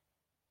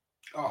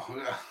 Oh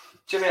yeah.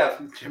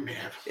 Chimaev.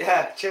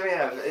 Yeah,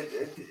 Chimaev.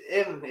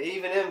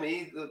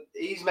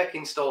 He's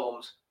making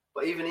storms,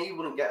 but even he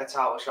wouldn't get a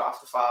title shot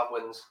after 5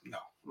 wins. No,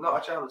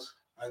 not a chance.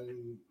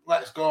 And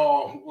let's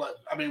go.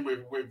 I mean,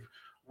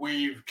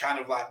 we've kind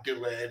of like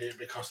delayed it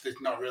because there's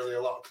not really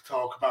a lot to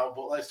talk about.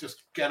 But let's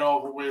just get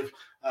over with,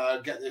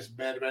 get this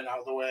main event out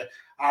of the way.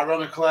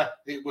 Ironically,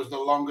 it was the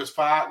longest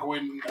fight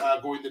going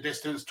the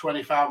distance,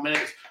 25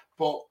 minutes,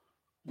 but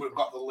we've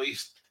got the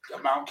least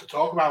amount to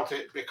talk about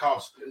it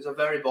because it was a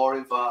very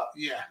boring fight.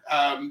 Yeah,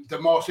 the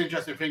most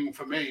interesting thing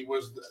for me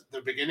was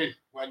the beginning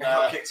when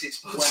Vettori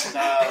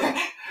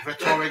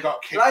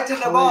got kicked right in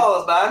the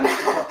balls, man.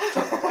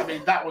 I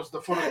mean, that was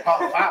the funnest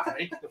part of the fight for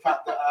me. The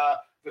fact that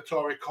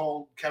Vettori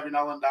called Kevin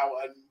Holland out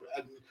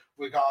and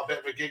we got a bit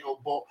of a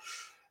giggle. But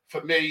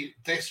for me,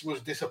 this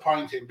was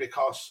disappointing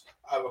because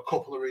of a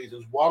couple of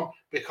reasons. One,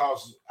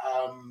 because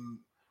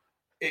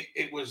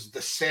it was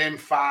the same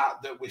fight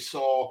that we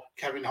saw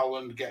Kevin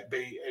Holland get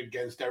beat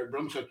against Derek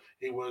Brunson.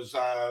 It was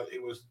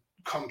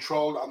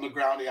controlled on the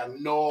ground. He had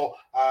no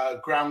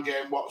ground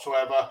game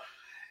whatsoever.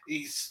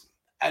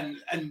 And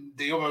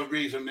the other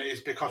reason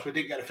is because we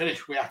didn't get a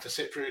finish. We had to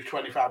sit through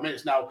 25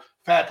 minutes. Now,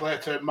 fair play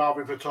to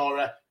Marvin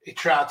Vettori. He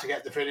tried to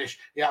get the finish.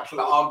 He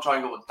absolutely. The arm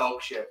triangle was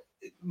dog shit.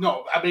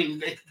 No, I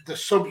mean, the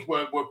subs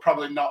were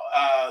probably not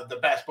the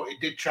best, but he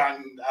did try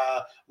and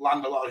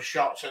land a lot of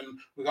shots. And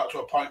we got to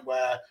a point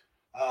where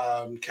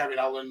Kevin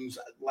Holland's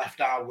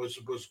left eye was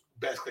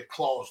basically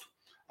closed,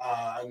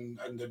 and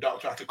the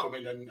doctor had to come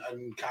in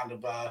and kind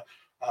of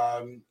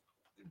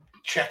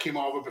check him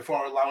over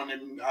before allowing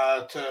him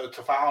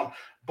to fight on.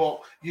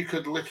 But you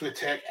could literally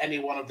take any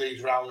one of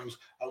these rounds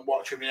and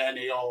watch him in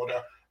any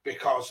order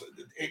because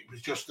it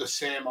was just the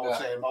same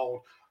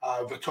old.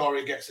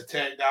 Vettori gets a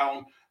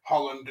takedown.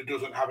 Holland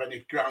doesn't have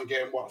any ground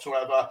game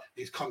whatsoever.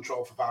 He's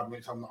controlled for 5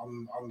 minutes on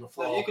the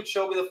floor. So you could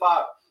show me the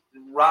fight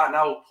right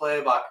now,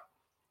 playback.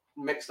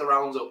 mix the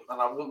rounds up,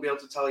 and I wouldn't be able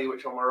to tell you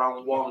which one were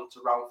round 1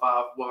 to round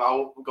 5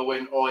 without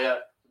going, oh yeah,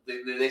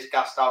 this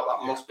gassed out,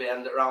 that must be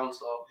end at round.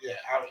 So yeah,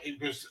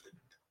 it was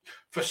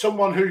for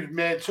someone who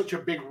made such a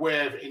big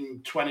wave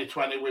in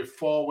 2020 with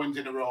 4 wins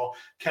in a row.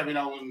 Kevin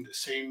Holland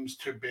seems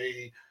to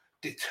be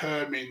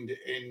determined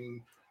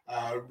in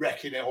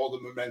wrecking all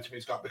the momentum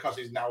he's got, because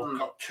he's now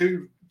got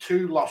two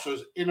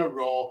losses in a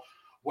row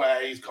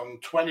where he's gone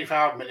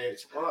 25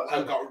 minutes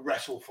and got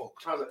wrestle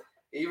fucked.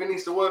 He even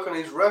needs to work on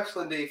his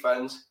wrestling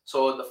defense,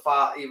 so the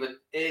fight either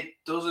it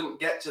doesn't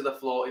get to the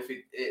floor if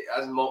it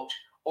as much,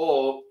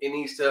 or he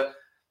needs to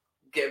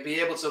be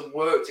able to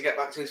work to get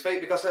back to his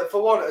feet. Because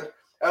for one,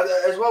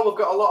 as well, we've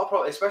got a lot of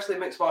problems, especially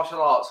mixed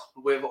martial arts.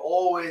 We've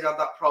always had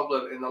that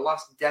problem in the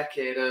last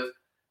decade of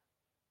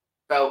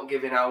belt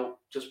giving out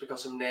just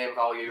because of name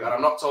value. And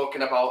I'm not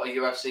talking about a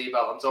UFC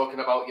belt. I'm talking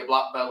about your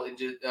black belt in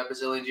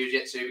Brazilian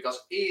Jiu-Jitsu, because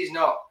he's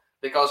not.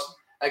 Because,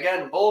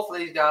 again, both of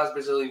these guys,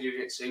 Brazilian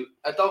Jiu-Jitsu,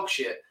 are dog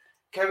shit.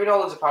 Kevin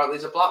Holland apparently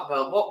is a black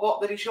belt.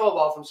 What did he show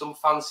about from some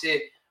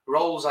fancy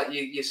roles that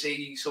you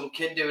see some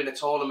kid doing a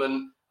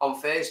tournament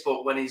on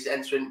Facebook when he's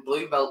entering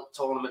blue belt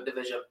tournament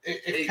division?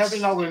 If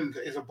Kevin Holland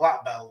is a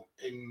black belt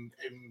in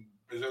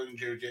Brazilian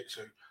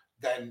Jiu-Jitsu,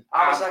 then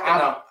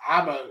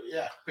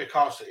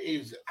because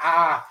he's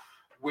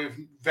with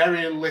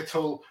very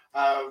little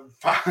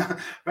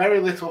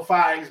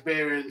fight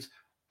experience,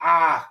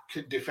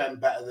 could defend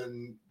better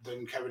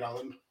than Kevin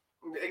Holland.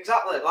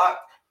 Exactly. Like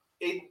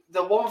the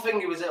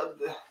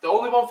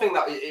only one thing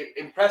that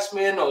impressed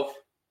me enough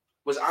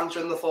was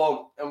answering the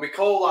phone, and we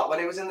call that when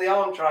he was in the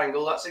arm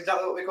triangle. That's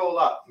exactly what we call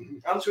that.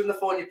 Mm-hmm. Answering the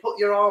phone. You put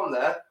your arm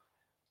there.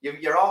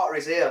 Your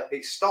artery's here.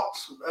 It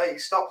stops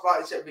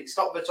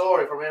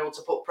Vettori from being able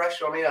to put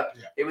pressure on here.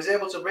 Yeah. He was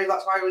able to breathe.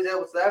 That's why he was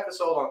able to there for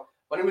so long.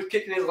 When he was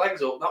kicking his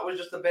legs up, that was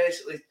just to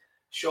basically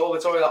show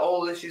Vettori that,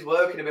 oh, this is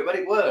working a bit. But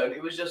it weren't.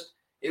 It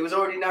was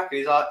already knackered.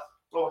 He's like,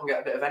 oh, I can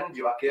get a bit of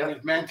energy back here. He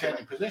was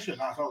maintaining position.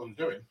 That's all he was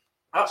doing.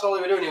 That's all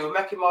he was doing. He was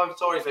making Marvin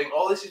Vettori think,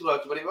 oh, this is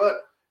working, but it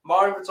weren't.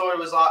 Marvin Vettori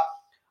was like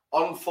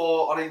on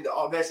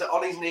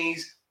his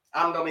knees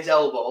and on his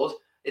elbows.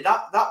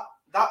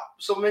 That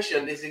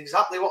submission is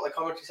exactly what the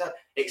commentary said.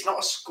 It's not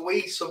a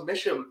squeeze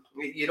submission.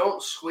 You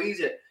don't squeeze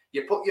it.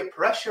 You put your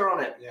pressure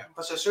on it. Yeah.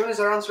 Because as soon as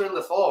they're answering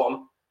the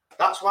phone,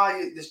 that's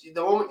why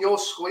the moment you're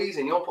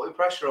squeezing, you're putting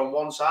pressure on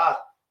one side.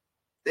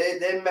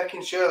 They're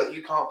making sure that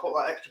you can't put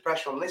that extra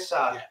pressure on this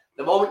side. Yeah.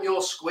 The moment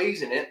you're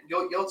squeezing it,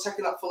 you're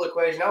taking that full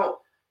equation out.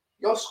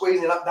 You're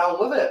squeezing that down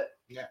with it.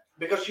 Yeah.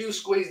 Because you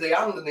squeeze the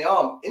hand and the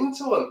arm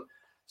into them.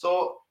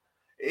 So,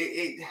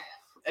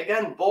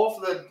 again,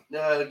 both of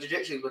the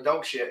jiu-jitsu were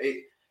dog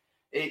shit.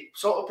 It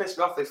sort of pissed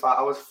me off this fight.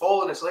 I was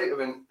falling asleep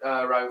within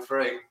round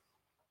 3.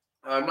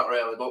 Not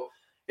really, but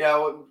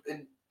yeah.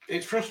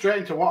 It's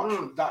frustrating to watch.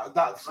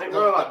 That's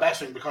the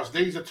best thing, because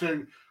these are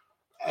two.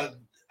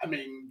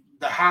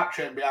 The heart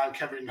train behind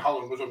Kevin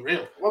Holland was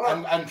unreal,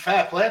 and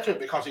fair play to it,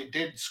 because he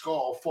did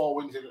score 5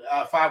 wins in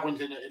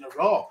a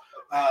row.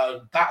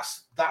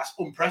 That's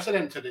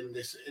unprecedented in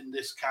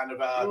this kind of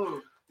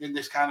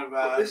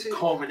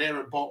COVID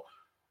era, but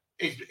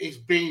it's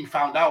being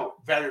found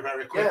out very,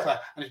 very quickly,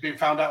 and it's being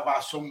found out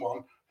by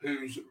someone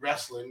whose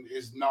wrestling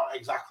is not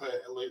exactly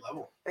elite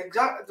level.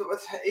 Exactly,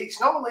 it's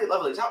not elite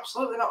level. It's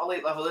absolutely not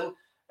elite level,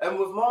 and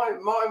with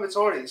Martin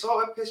Vettori, it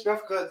sort of pissed me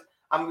off because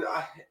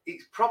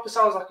it proper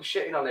sounds like a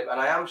shitting on him, and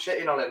I am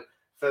shitting on him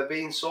for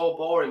being so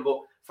boring.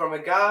 But from a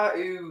guy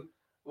who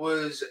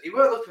he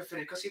weren't looking for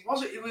finish, because he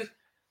was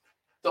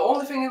the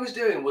only thing he was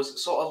doing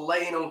was sort of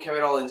laying on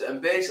Kevin Holland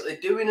and basically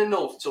doing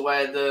enough to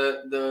where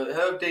the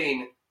Herb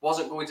Dean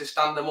wasn't going to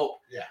stand them up.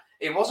 Yeah.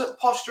 He wasn't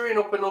posturing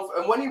up enough,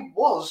 and when he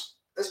was,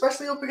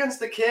 especially up against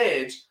the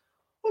cage,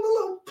 what a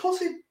little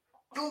pussy,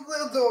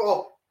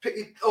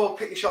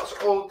 pick your shots,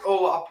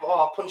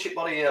 I'll punch your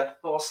body here,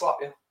 I'll slap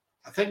you.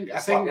 I think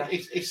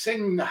it's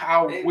seen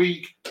how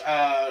weak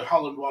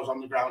Holland was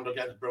on the ground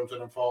against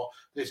Brunson and thought,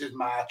 this is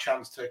my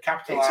chance to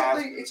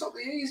capitalise. He took the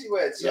easy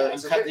way to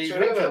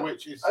victory,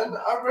 which is... And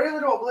I really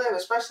don't blame him,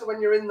 especially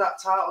when you're in that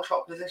title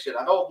shot position.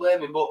 I don't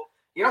blame him, but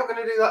you're not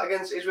going to do that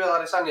against Israel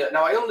Adesanya.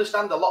 Now, I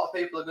understand a lot of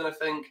people are going to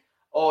think,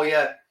 oh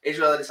yeah,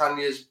 Israel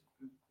Adesanya's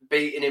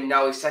beating him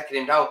now, he's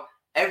taking him down.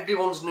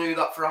 Everyone's knew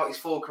that throughout his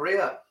full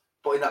career.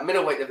 But in that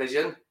middleweight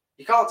division,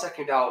 you can't take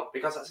him down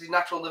because that's his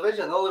natural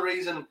division. The only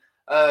reason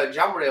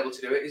Jan were able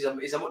to do it is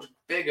a much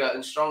bigger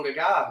and stronger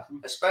guy,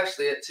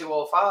 especially at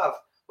 205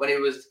 when he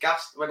was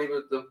gassed, when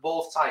they're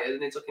both tired,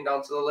 and he took him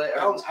down to the later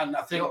rounds. And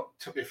I think,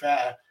 to be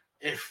fair,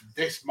 if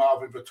this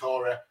Marvin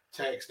Vettori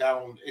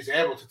is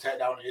able to take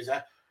down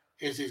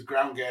his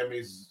ground game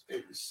is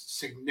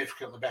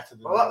significantly better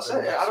than. Well, that's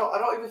it. I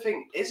don't even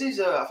think Izzy's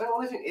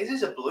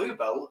a blue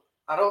belt.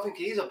 I don't think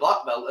he's a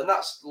black belt, and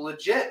that's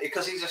legit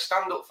because he's a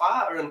stand-up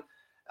fighter, and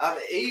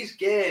his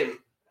game.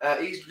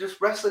 He's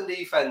just wrestling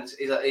defense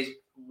is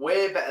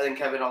way better than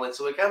Kevin Holland.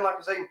 So again, like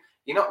I'm saying,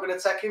 you're not going to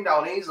take him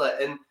down easily.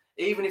 And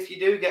even if you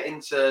do get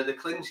into the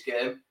clinch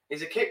game,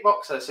 he's a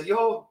kickboxer. So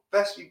you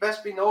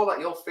best be know that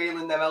you're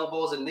feeling them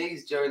elbows and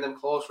knees during them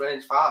close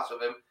range fights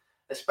with him.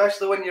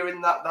 especially when you're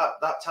in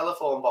that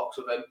telephone box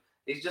with him.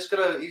 He's just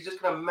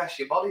gonna mess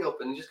your body up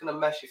and he's just gonna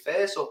mess your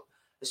face up,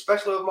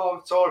 especially with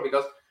Marvin Vettori,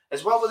 because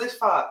as well with this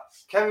fight,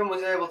 Kevin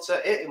was able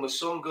to hit him with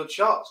some good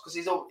shots because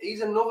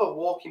he's another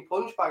walking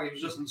punch bag. He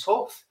was just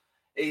tough.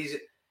 His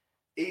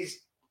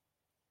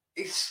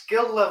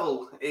skill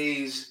level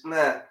he's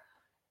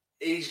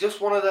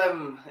just one of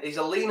them. He's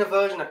a leaner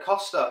version of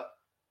Costa.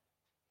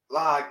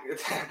 Like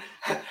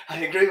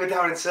I agree with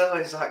Darren Silva.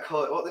 He's like,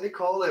 what did he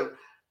call him?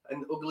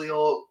 An ugly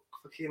old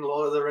fucking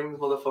Lord of the Rings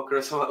motherfucker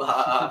or something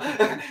like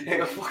that. It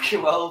was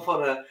fucking well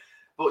funny.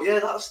 But yeah,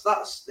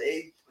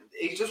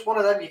 he's just one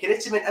of them. You can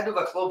hit him in the head with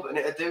a club and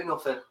it'll do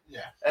nothing.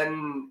 Yeah.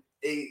 And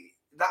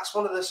that's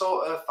one of the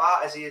sort of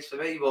fighters he is for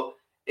me. But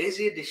is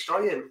he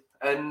destroying?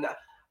 And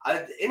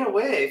in a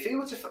way, if he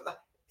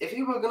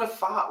were going to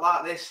fight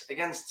like this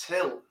against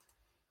Till,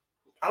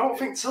 I don't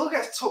think Till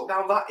gets took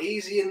down that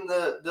easy in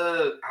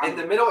the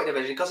middleweight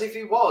division. Because if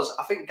he was,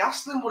 I think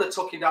Gastelum would have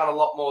took him down a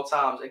lot more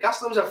times. And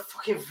Gastelum's a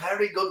fucking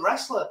very good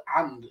wrestler.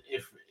 And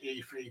if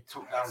he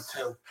took down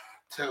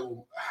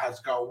Till has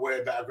got a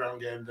way better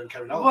ground game than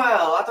Kevin Owens.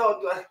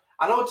 Well,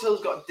 I know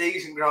Till's got a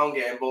decent ground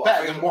game, but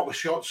better than what we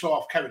saw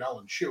off Kevin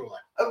Owens, surely.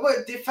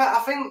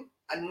 I think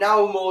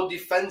now more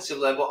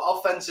defensively, but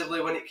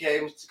offensively when it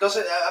came, because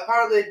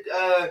apparently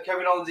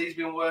Kevin Owens, he's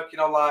been working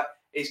on like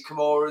his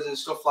Kimuras and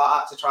stuff like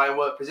that to try and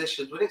work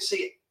positions. We didn't see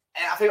it.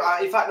 I think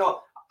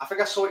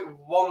I saw it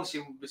once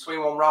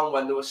between one round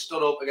when they were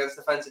stood up against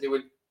the fence and they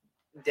were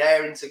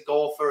daring to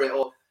go for it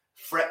or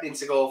threatening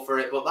to go for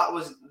it. But that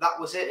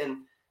was it,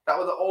 and that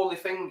was the only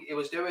thing he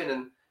was doing.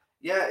 And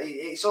yeah,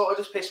 it sort of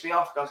just pissed me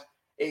off because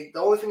the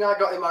only thing I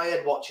got in my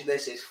head watching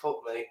this is,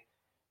 fuck me,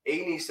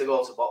 he needs to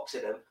go to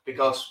boxing him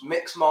because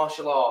mixed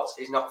martial arts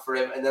is not for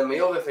him. And then my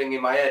other thing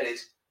in my head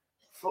is,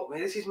 fuck me,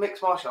 this is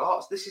mixed martial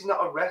arts. This is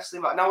not a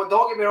wrestling match. Now,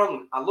 don't get me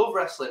wrong. I love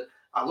wrestling.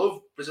 I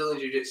love Brazilian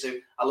Jiu-Jitsu.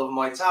 I love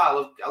Muay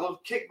Thai. I love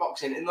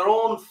kickboxing. In their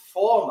own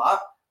format,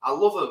 I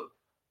love them.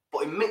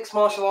 But in mixed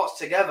martial arts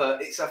together,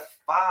 it's a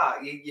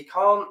fight. You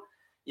can't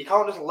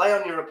just lay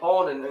on your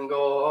opponent and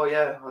go, oh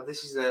yeah, well,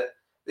 this is it.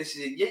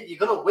 Yeah, you're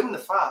gonna win the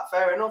fight,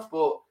 fair enough.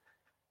 But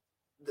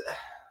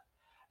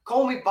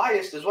call me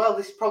biased as well.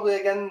 This is probably,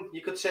 again,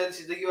 you could say this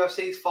is the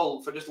UFC's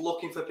fault for just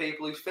looking for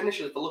people who's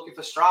finishers, for looking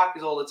for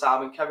strikers all the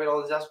time. And Kevin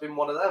Owens has been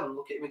one of them.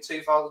 Look at him in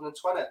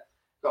 2020.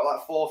 Got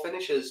like 4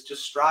 finishers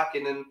just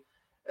striking, and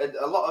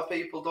a lot of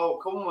people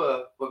don't come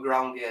with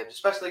ground games,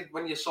 especially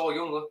when you're so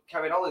young. Look,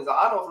 Kevin Owens,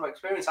 I know from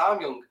experience,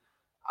 I'm young.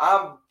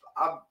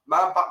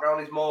 My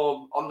background is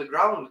more on the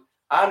ground.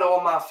 I know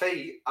on my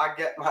feet, I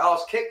get my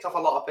arse kicked off a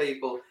lot of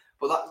people,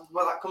 but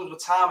that comes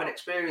with time and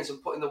experience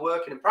and putting the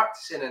work in and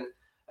practicing.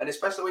 And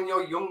especially when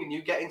you're young and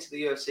you get into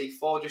the UFC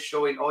for just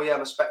showing, oh yeah,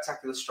 I'm a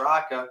spectacular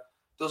striker,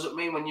 doesn't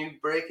mean when you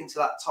break into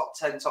that top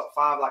 10, top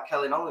 5 like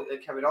Kevin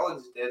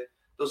Owens did,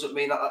 doesn't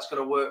mean that that's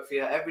going to work for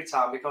you every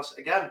time. Because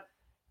again,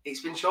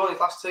 it's been shown in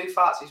his last 2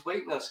 fights, his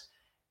weakness.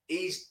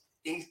 His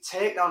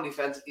takedown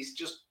defense is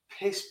just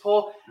piss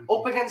poor.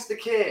 Up against the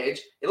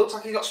cage, it looks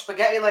like he's got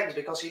spaghetti legs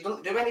because he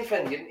doesn't do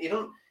anything. He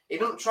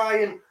don't try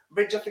and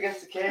bridge up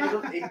against the cage.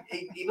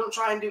 He don't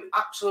try and do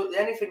absolutely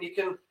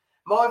anything.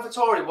 Marvin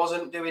Vettori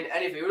wasn't doing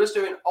anything. He was just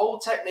doing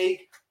old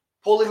technique,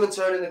 pull him and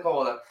turn in the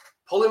corner,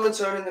 pull him and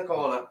turn in the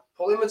corner,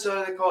 pull him and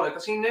turn in the corner,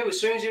 because he knew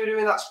as soon as you were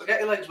doing that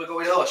spaghetti legs, we're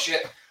going, oh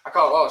shit, I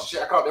can't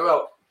do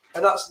it.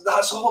 And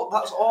that's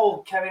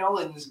all Kevin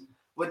Owens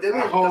were doing.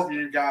 I hope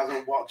you guys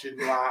are watching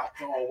live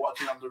or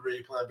watching on the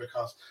replay,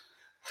 because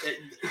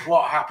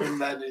what happened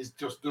then is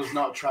just does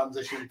not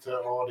transition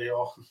to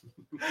audio.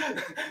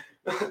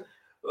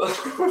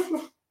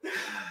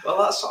 Well,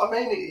 that's what I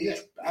mean.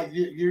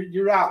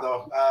 You're right,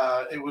 though.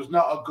 It was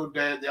not a good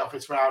day at the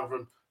office for either of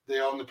them. The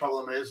only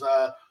problem is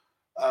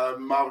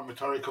Marvin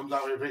Vettori comes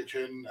out with a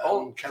victory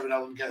and Kevin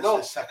Owens gets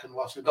his second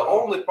loss. The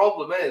only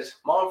problem is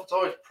Marvin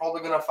Vettori's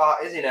probably going to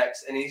fight Izzy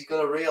next, and he's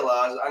going to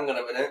realise, hang on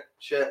a minute,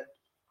 shit,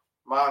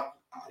 my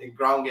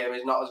ground game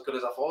is not as good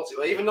as I thought it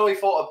was. Even though he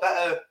fought a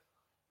better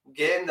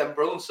game than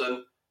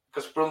Brunson,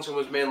 because Brunson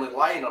was mainly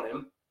lying on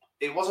him,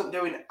 he wasn't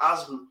doing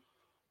as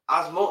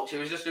much. He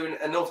was just doing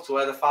enough to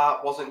where the fight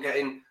wasn't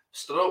getting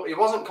stood up. He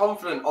wasn't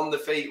confident on the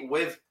feet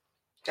with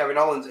Kevin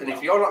Owens. And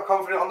if you're not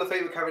confident on the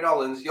feet with Kevin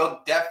Owens, you're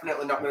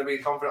definitely not going to be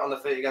confident on the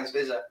feet against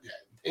Izzy.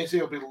 Yeah,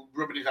 Izzy will be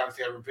rubbing his hands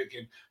together and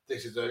thinking,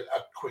 this is a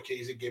quick,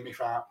 easy gimme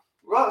fight.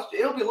 Well,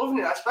 he'll be loving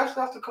it,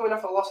 especially after coming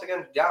off a loss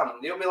against Jan.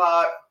 He'll be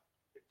like,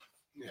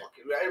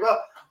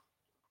 well,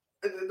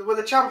 with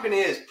the champion he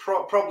is,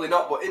 probably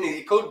not, but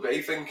he could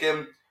be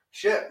thinking,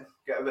 shit,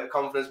 get a bit of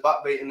confidence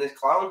back beating this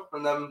clown,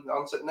 and then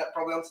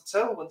probably onto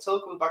Till when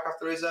Till comes back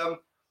after his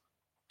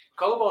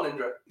collarbone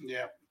injury.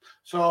 Yeah.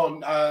 So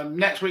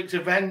next week's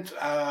event,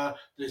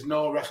 there's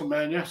no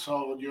WrestleMania,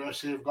 so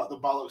UFC have got the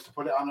bollocks to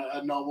put it on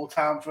a normal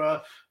time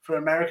for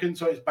Americans,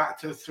 so it's back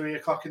to 3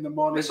 o'clock in the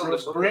morning for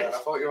us Brits. I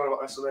thought you were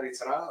about WrestleMania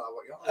tonight.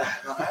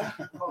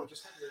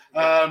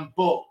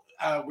 But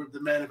with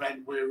the main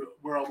event,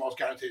 we're almost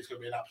guaranteed it's going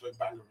to be an absolute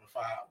banger of a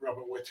fight.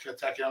 Robert Whittaker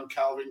taking on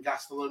Kelvin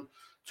Gastelum,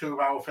 2 of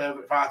our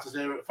favourite fighters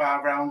here at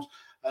 5 rounds.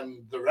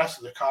 and the rest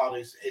of the card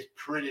is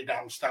pretty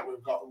damn stacked.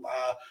 We've got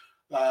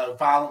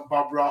Violent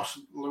Bob Ross,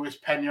 Luis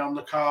Pena on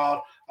the card,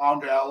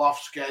 Andre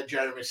Arlovski,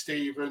 Jeremy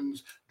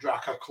Stevens,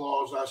 Draco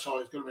Klose. So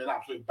it's going to be an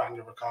absolute bang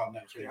of a card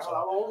next week.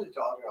 How old is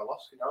Andre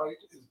Arlovski now?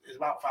 He's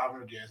about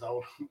 500 years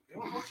old. He's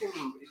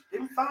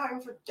been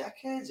fighting for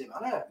decades, hasn't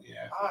he?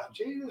 Yeah.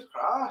 Jesus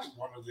Christ.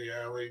 One of the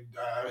early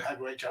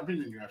heavyweight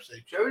champions in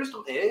UFC. Joe just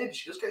doesn't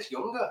age, he just gets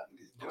younger.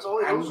 That's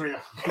all he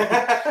Angrier.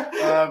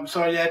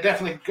 So yeah,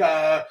 definitely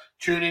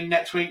tune in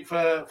next week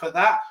for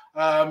that.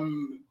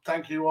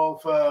 Thank you all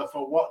for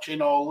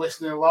watching or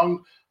listening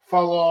along.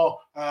 Follow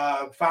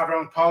 5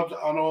 Round Pod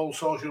on all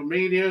social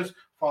medias.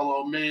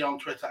 Follow me on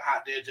Twitter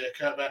at DJ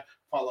Kirby.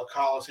 Follow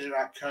Carlos here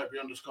at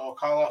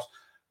Kirby_Carlos.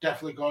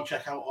 Definitely go and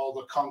check out all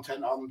the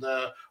content on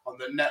the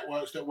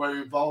networks that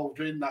we're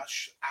involved in.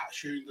 That's at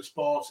Shooting the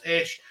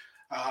Sports-ish,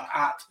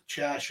 at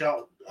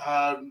Chairshot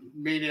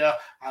Media,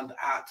 and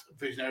at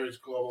Visionaries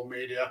Global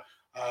Media.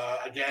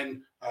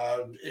 Again,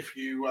 if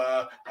you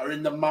are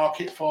in the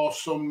market for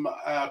some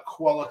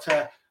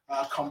quality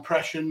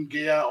compression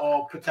gear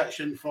or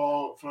protection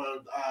for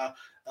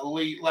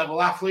elite level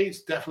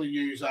athletes, definitely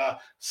use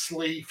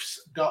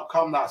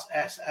sleefs.com. That's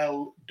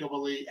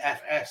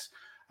SLEEFS,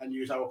 and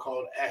use our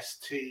code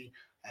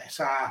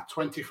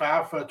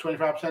STSR25 for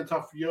 25%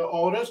 off your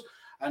orders.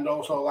 And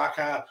also, like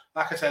I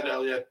said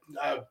earlier,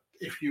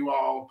 if you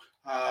are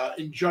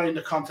enjoying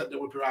the content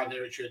that we provide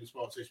here at Shooting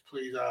Sports,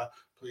 please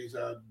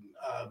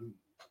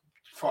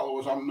follow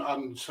us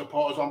and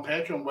support us on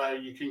Patreon, where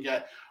you can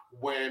get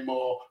way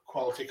more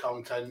quality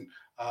content.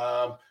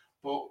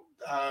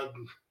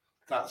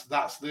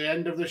 That's the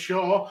end of the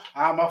show.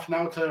 I'm off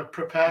now to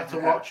prepare to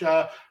watch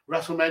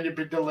WrestleMania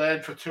be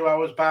delayed for 2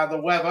 hours by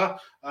the weather.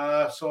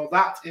 So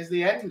that is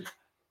the end.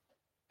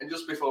 And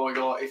just before we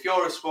go, if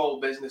you're a small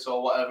business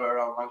or whatever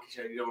around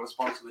Lancashire, you don't want to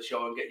sponsor the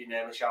show and get your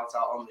name a shout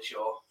out on the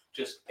show,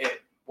 just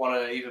want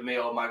to either me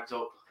or Mags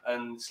up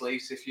and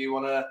Sleeves, if you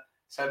want to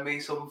send me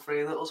some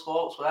free little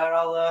sportswear,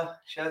 I'll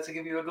share to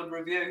give you a good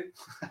review.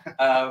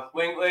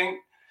 Wink, wink.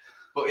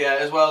 But yeah,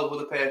 as well with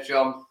the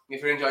Patreon,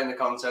 if you're enjoying the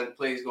content,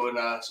 please go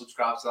and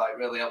subscribe to that. It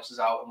really helps us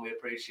out, and we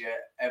appreciate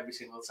every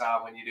single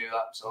time when you do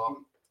that.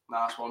 So,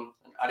 nice one.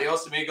 And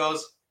adios,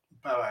 amigos.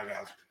 Bye-bye,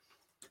 guys.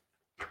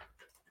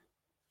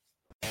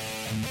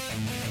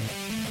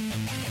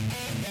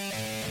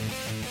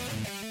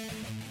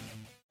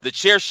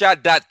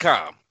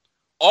 TheChairShot.com.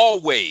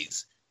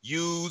 Always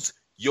use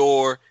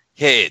your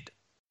head.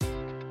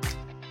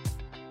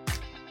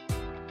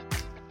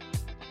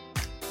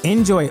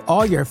 Enjoy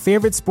all your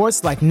favorite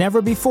sports like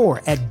never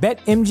before at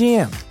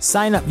BetMGM.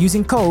 Sign up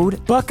using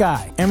code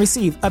Buckeye and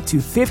receive up to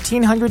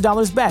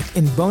 $1,500 back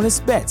in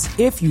bonus bets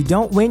if you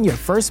don't win your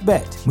first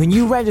bet. When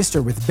you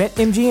register with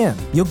BetMGM,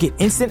 you'll get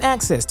instant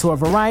access to a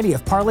variety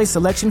of parlay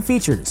selection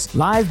features,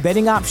 live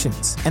betting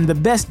options, and the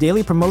best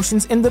daily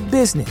promotions in the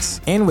business.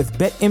 And with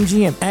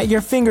BetMGM at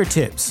your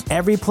fingertips,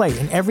 every play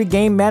and every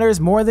game matters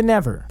more than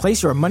ever.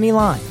 Place your money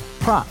line,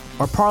 prop,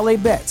 or parlay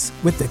bets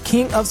with the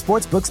king of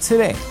sportsbooks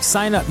today.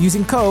 Sign up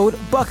using code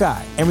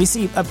Buckeye and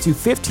receive up to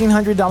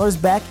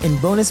 $1,500 back in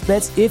bonus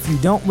bets if you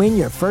don't win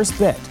your first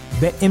bet.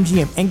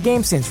 BetMGM and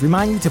GameSense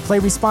remind you to play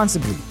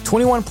responsibly.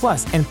 21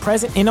 plus and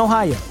present in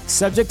Ohio,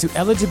 subject to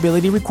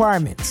eligibility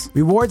requirements.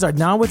 Rewards are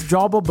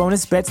non-withdrawable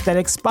bonus bets that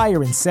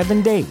expire in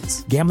 7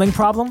 days. Gambling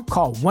problem?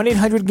 Call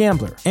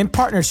 1-800-GAMBLER. In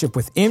partnership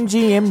with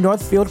MGM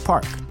Northfield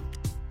Park.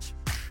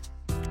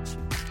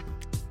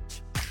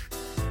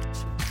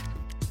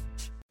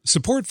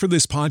 Support for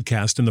this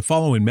podcast and the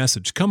following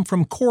message come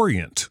from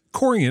Corient.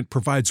 Corient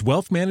provides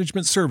wealth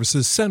management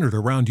services centered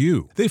around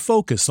you. They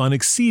focus on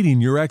exceeding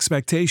your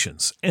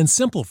expectations and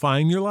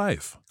simplifying your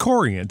life.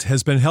 Corient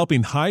has been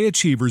helping high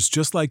achievers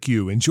just like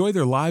you enjoy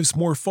their lives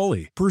more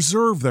fully,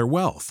 preserve their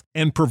wealth,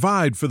 and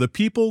provide for the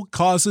people,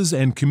 causes,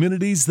 and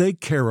communities they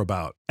care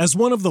about. As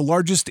one of the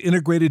largest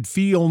integrated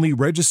fee-only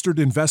registered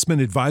investment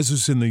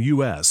advisors in the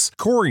U.S.,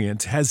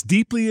 Corient has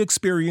deeply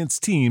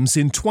experienced teams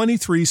in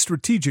 23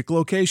 strategic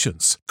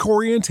locations.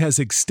 Corient has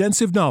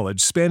extensive knowledge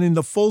spanning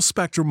the full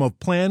spectrum of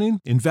planning,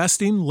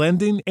 investing,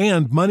 lending,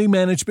 and money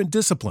management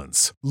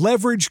disciplines.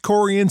 Leverage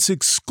Corient's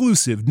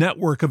exclusive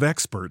network of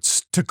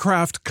experts to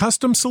craft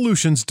custom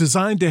solutions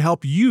designed to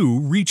help you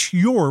reach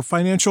your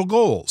financial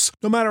goals,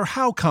 no matter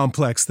how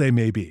complex they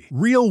may be.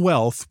 Real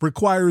wealth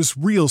requires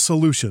real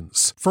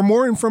solutions. For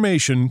more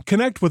information,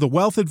 connect with a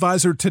wealth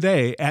advisor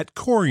today at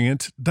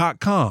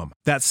Corient.com.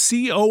 That's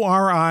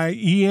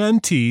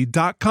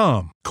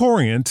Corient.com.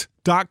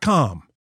 Corient.com.